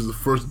 carries is the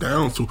first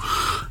down. So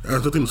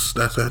that's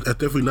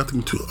definitely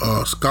nothing to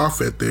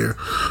scoff at there.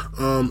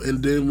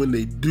 And then when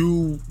they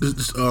do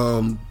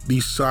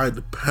decide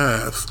to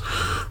pass,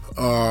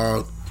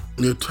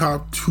 their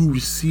top 2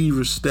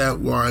 receivers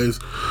stat-wise,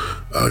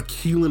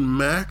 Keelan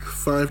Mack,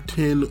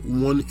 5'10",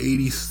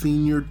 180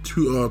 senior,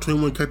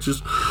 21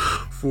 catches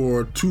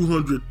for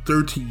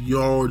 230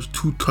 yards,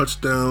 2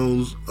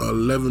 touchdowns,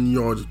 11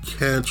 yards a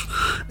catch.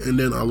 And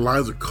then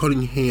Eliza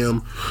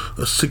Cunningham,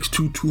 a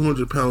 6'2",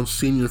 200-pound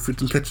senior,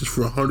 15 catches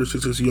for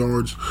 166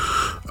 yards,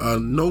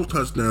 no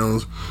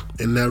touchdowns,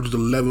 and averages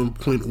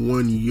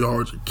 11.1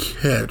 yards a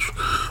catch.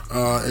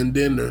 And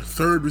then their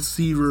 3rd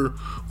receiver,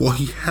 well,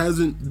 he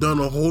hasn't done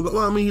a whole lot.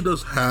 Well, I mean, he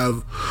does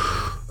have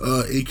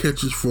 8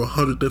 catches for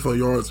 135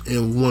 yards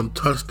and 1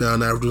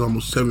 touchdown, averages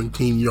almost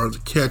 17 yards a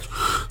catch.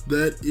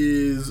 That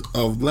is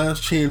of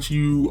Last Chance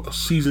U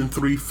Season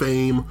 3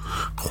 fame,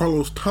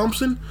 Carlos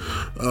Thompson,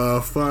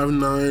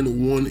 5'9",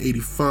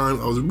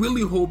 185. I was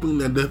really hoping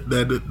that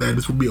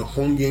this would be a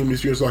home game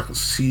this year so I could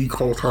see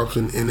Carlos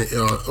Thompson in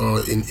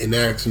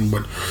action,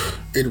 but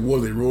it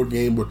was a road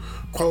game. But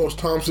Carlos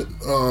Thompson,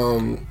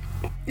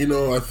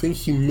 I think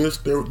he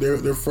missed their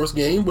first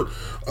game, but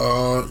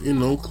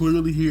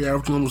clearly he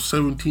averaged almost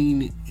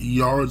 17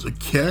 yards a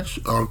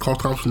catch. Carl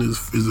Thompson is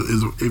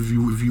if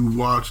you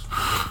watched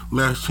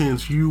Last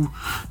Chance U,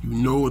 you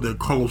know that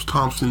Carlos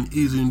Thompson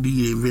is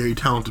indeed a very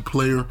talented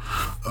player.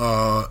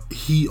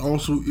 He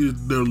also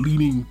is their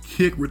leading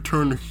kick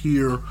returner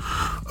here.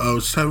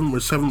 7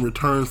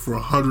 returns for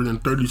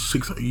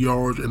 136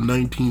 yards and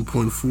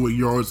 19.4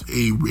 yards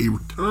a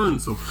return.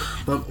 So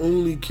not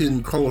only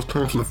can Carlos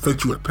Thompson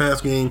affect you in the pass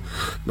game,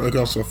 now it can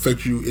also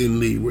affect you in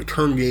the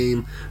return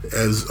game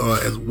as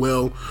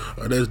well.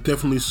 That's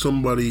definitely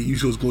somebody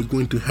usually is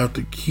going to have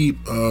to keep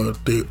an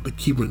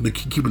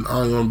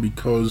eye on,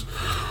 because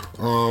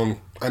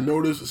I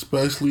noticed,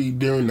 especially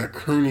during that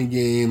Kearney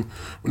game,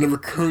 whenever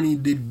Kearney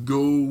did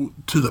go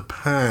to the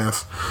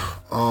pass,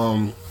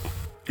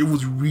 it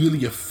was really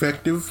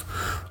effective.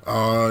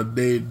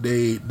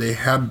 They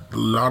had a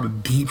lot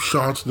of deep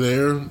shots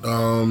there.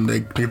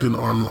 They connected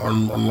on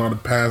a lot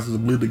of passes. I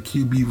believe the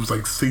QB was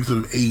like 6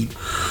 of 8,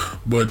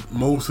 but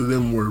most of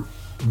them were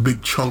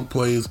big chunk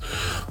plays.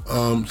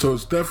 So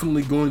it's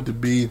definitely going to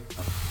be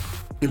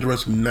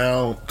interesting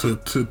now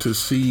to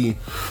see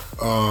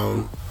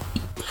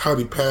how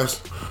the pass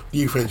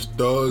defense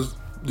does.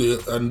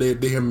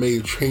 They have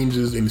made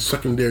changes in the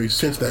secondary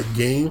since that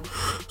game.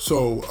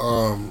 So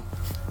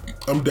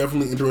I'm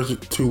definitely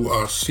interested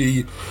to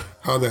see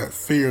how that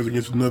fares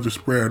against another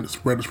spread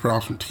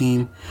option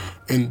team.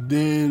 And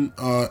then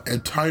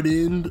at tight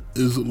end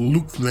is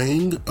Luke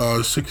Vang,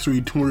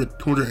 6'3",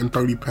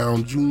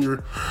 230-pound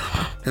junior,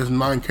 has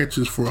 9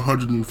 catches for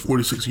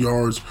 146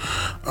 yards,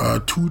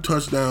 2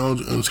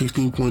 touchdowns, and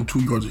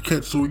 16.2 yards a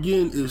catch. So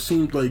again, it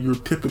seems like your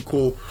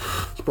typical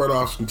spread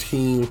option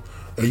team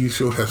that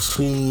UCO has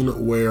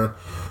seen, where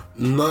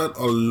not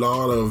a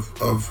lot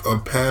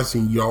of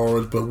passing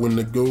yards, but when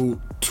they go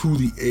to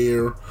the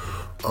air,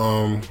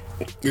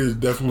 it is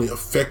definitely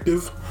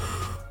effective.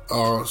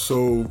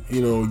 So,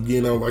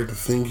 again, I would like to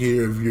think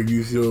here, if you're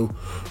UCO,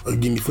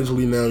 again,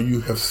 defensively now,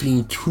 you have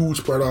seen 2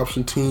 spread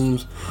option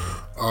teams.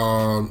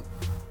 I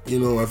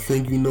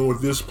think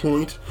at this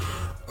point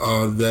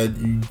that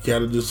you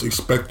gotta just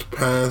expect to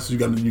pass. You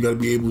gotta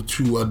be able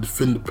to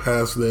defend the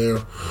pass there.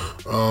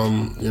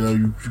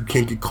 You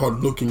can't get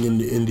caught looking in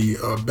the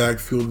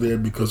backfield there,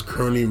 because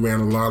Kearney ran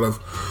a lot of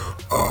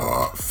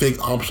fake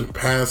option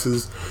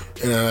passes,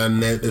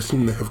 and that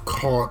seemed to have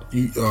caught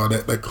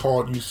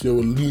UCO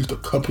at least a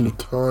couple of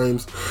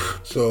times.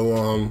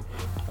 So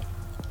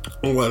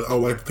I would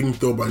like to think,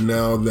 though, by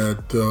now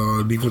that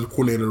defensive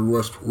coordinator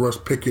Russ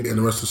Pickett and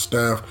the rest of the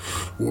staff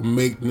will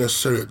make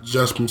necessary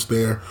adjustments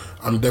there.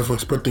 I'm definitely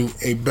expecting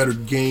a better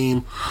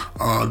game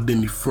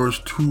than the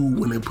first 2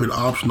 when they played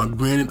option. Now,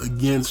 granted,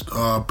 against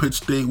Pitt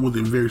State was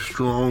a very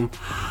strong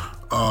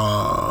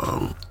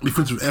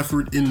defensive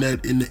effort in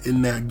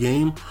that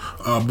game,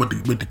 but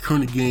the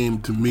current game,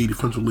 to me,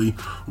 defensively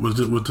was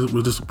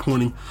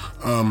disappointing.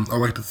 I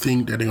like to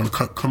think that they're going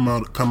to come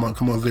out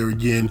there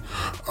again.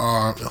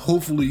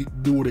 Hopefully,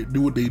 do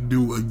what they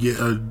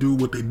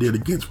did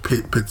against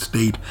Pitt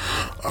State,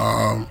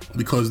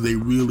 because they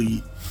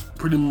really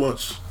pretty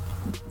much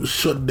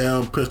shut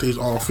down Pitt State's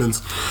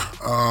offense.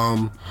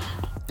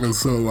 And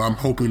so I'm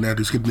hoping that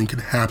this thing can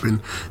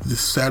happen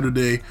this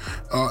Saturday.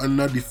 And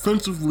now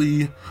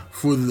defensively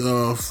for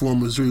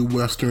Missouri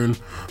Western,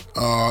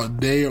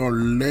 they are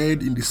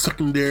led in the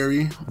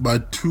secondary by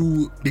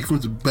 2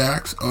 defensive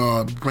backs.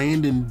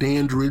 Brandon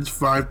Dandridge,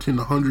 5'10",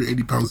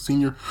 180-pound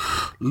senior,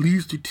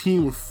 leads the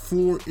team with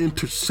 4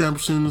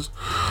 interceptions.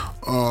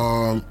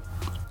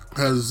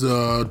 Has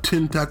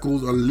 10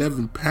 tackles,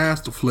 11 pass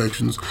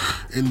deflections,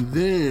 and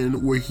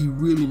then where he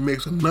really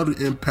makes another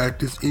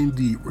impact is in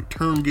the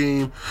return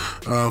game.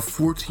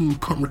 14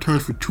 punt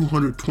returns for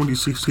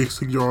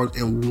 226 yards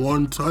and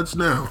 1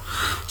 touchdown.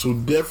 So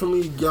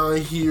definitely a guy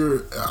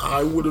here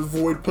I would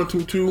avoid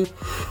punting to.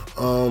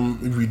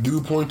 If you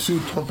do punt to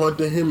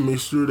him,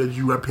 make sure that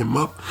you wrap him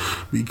up,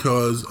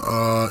 because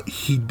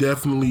he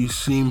definitely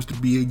seems to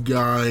be a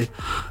guy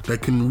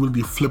that can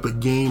really flip a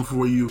game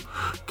for you,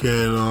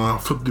 can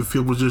flip the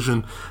field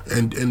position,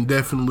 and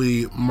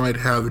definitely might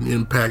have an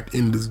impact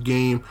in this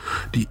game.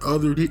 The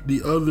other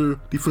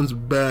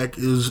defensive back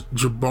is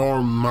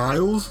Jabbar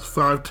Miles,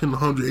 5'10",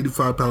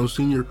 185-pound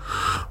senior,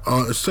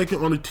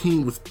 second on the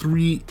team with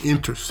 3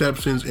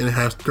 interceptions and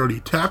has 30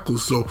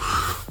 tackles. So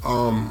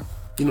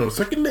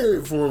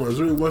secondary for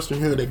Missouri Western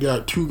here, they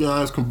got 2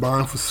 guys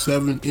combined for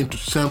 7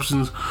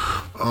 interceptions.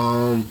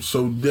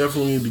 So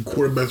definitely the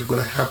quarterbacks are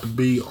going to have to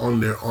be on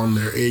their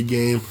A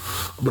game.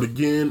 But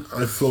again,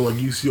 I feel like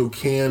UCO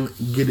can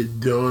get it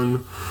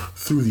done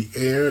through the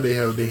air.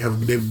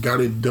 They've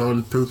got it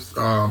done through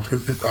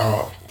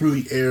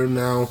the air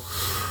now.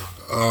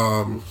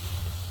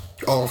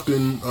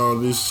 Often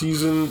this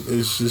season,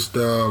 it's just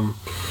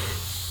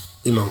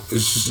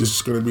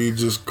it's going to be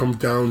just come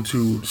down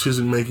to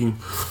decision making.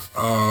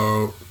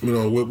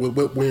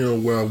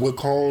 What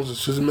calls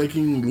decision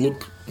making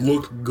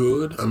looked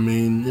good. I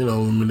mean,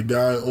 the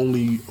guy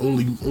only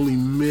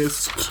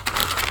missed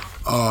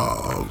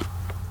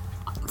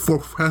 4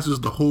 passes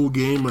the whole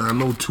game, and I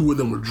know 2 of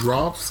them were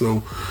drops,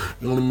 so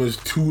he only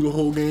missed 2 the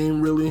whole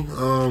game, really.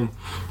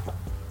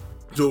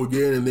 So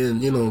again, and then,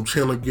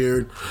 Chandler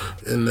Garrett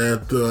in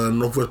that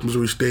Northwest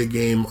Missouri State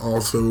game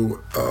also,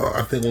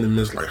 I think only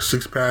missed like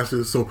 6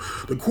 passes. So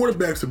the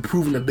quarterbacks have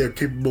proven that they're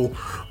capable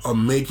of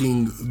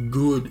making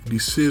good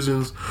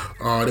decisions.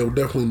 They will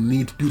definitely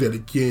need to do that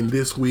again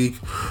this week.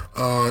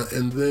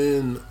 And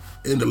then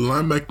in the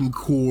linebacking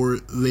core,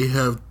 they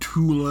have 2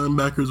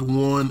 linebackers.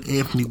 One,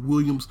 Anthony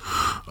Williams,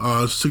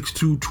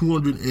 6'2",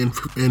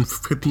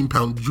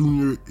 215-pound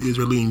junior, is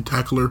their leading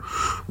tackler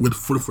with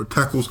 44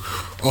 tackles.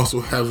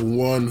 Also has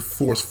 1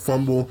 forced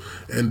fumble.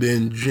 And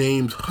then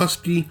James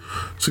Husky,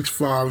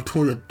 6'5",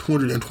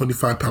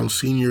 225-pound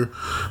senior,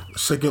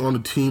 second on the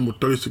team with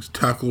 36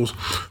 tackles,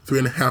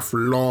 3.5 for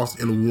loss,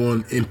 and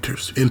 1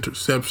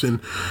 interception.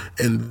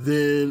 And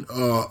then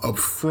up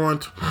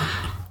front,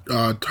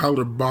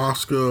 Tyler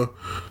Bosca,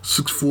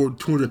 6'4",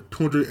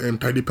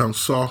 230-pound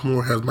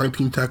sophomore, has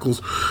 19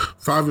 tackles,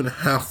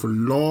 5.5 for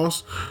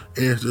loss,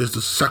 and is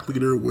the sack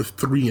leader with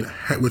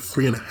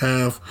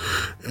 3.5.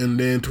 And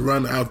then to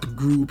round out the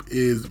group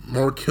is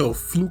Markel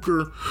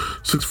Fluker,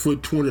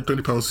 6',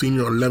 230-pound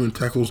senior, 11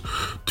 tackles,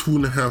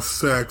 2.5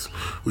 sacks,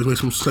 which makes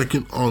him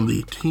second on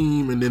the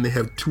team. And then they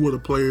have 2 other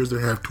players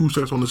that have 2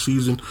 sacks on the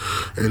season,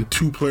 and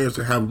 2 players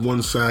that have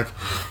 1 sack.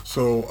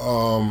 So,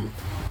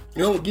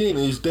 Again,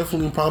 it's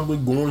definitely probably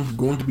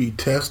going to be a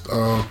test.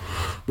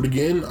 But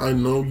again, I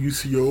know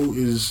UCO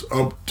is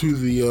up to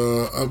the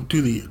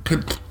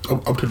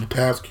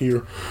task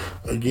here.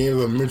 Again,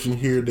 as I mentioned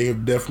here, they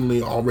have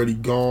definitely already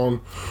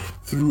gone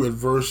through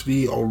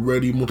adversity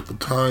already multiple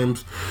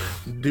times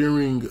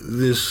during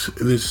this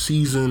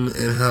season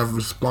and have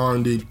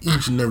responded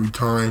each and every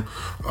time.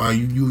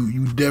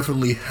 You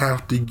definitely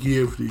have to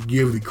give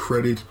the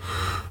credit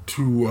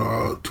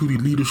to the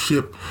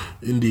leadership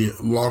in the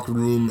locker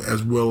room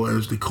as well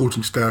as the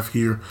coaching staff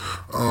here.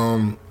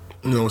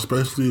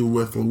 Especially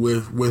with a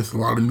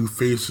lot of new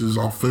faces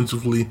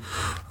offensively,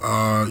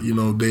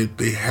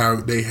 they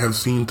have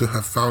seemed to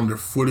have found their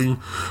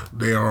footing.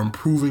 They are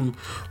improving,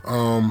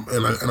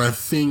 and I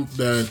think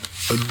that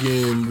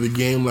again the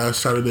game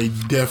last Saturday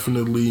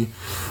definitely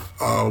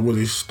was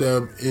a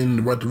step in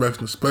the right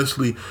direction,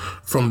 especially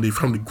from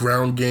the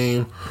ground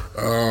game.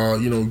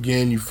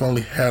 Again, you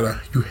finally had a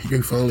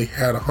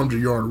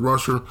 100-yard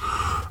rusher.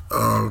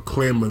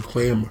 Clay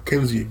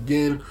McKenzie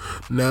again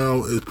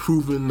now is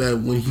proving that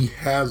when he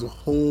has a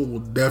hole, will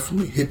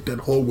definitely hit that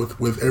hole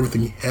with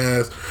everything he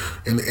has.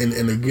 And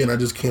again, I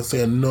just can't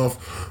say enough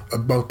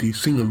about the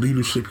senior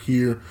leadership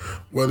here,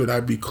 whether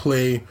that be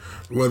Clay,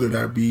 whether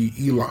that be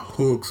Eli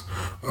Hooks.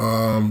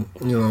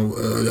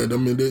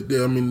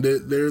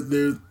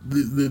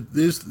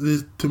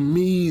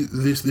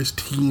 This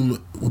team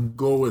will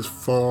go as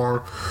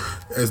far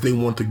as they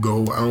want to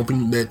go. I don't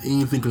think that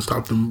anything can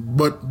stop them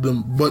but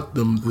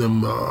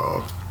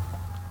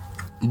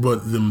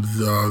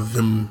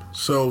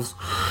themselves.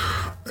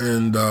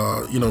 And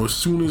as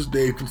soon as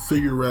they can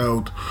figure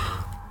out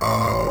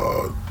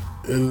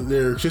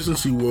their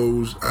consistency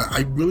woes,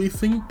 I really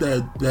think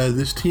that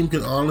this team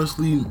can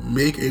honestly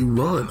make a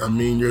run. I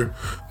mean, they're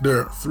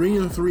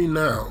 3-3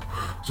 now,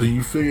 so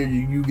you figure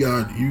you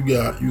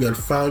got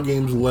 5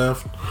 games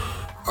left.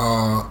 They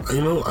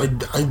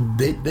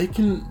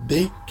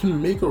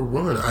can make a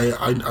run.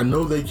 I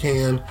know they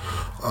can.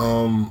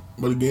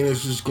 But again,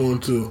 it's just going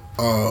to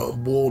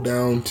boil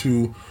down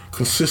to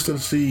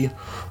consistency.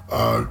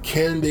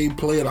 Can they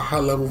play at a high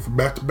level for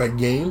back-to-back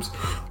games?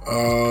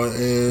 I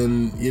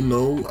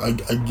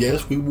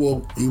guess we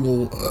will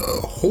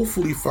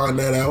hopefully find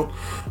that out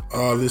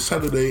this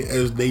Saturday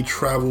as they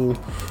travel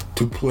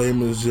to play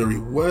Missouri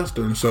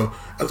Western. So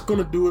that's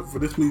going to do it for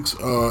this week's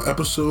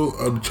episode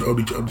of the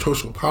Cho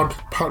Show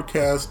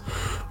podcast.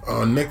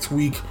 Next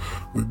week,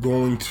 we're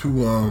going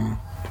to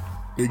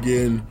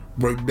again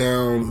break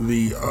down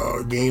the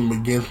game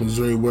against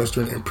Missouri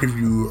Western and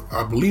preview,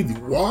 I believe, the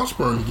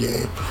Washburn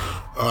game.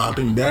 I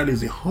think that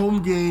is a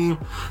home game,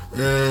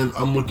 and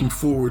I'm looking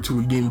forward to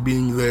again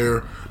being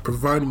there,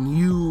 providing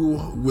you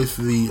with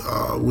the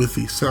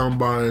sound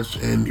bites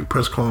and the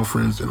press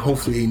conference, and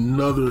hopefully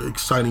another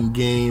exciting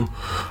game.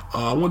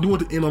 I want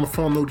to end on a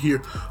final note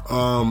here.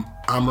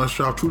 I'm not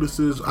sure how true this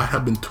is. I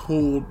have been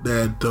told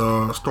that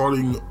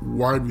starting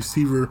wide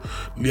receiver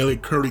Nelly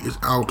Curry is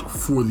out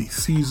for the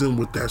season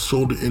with that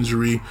shoulder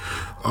injury.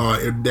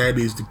 If that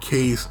is the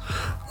case,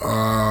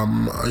 I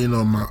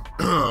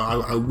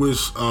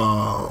wish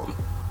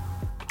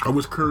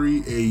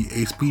Curry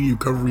a speedy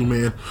recovery,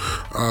 man.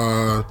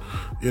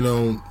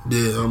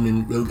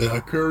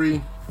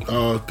 Curry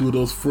through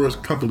those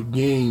first couple of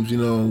games,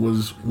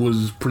 was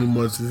pretty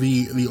much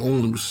the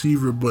only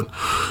receiver. But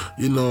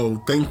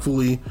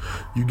thankfully,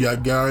 you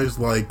got guys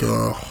like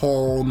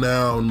Hall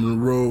now and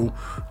Monroe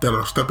that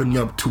are stepping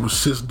up to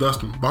assist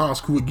Dustin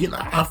Bosk, who again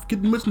I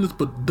forget to mention this,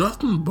 but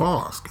Dustin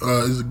Bosk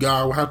is a guy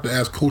I'll have to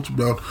ask Coach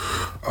about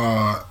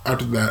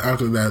after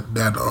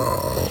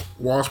that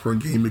Washburn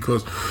game,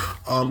 because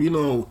I'm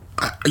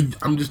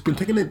just been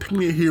taking it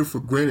here for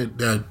granted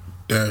that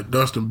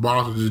Dustin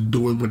Bosk is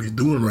doing what he's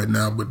doing right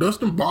now. But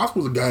Dustin Bosk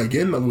was a guy,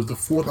 again, that was the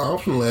 4th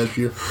option last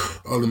year.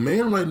 The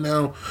man right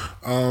now,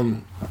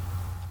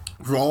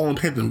 for all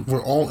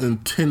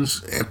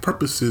intents and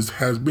purposes,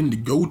 has been the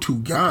go-to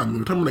guy. I mean,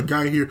 we're talking about a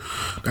guy here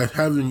that's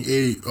having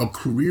a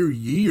career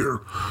year,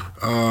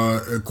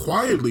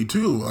 quietly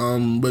too.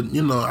 But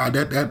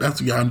that's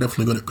a guy I'm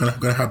definitely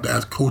gonna have to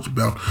ask Coach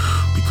about,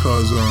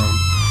 because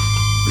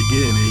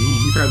again,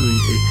 he's having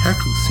a heck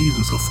of a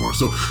season so far.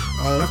 So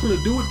that's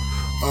gonna do it.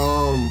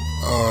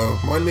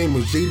 My name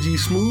is JG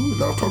Smooth,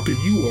 and I'll talk to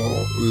you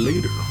all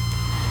later.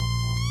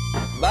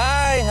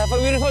 Bye. Have a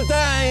beautiful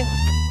time.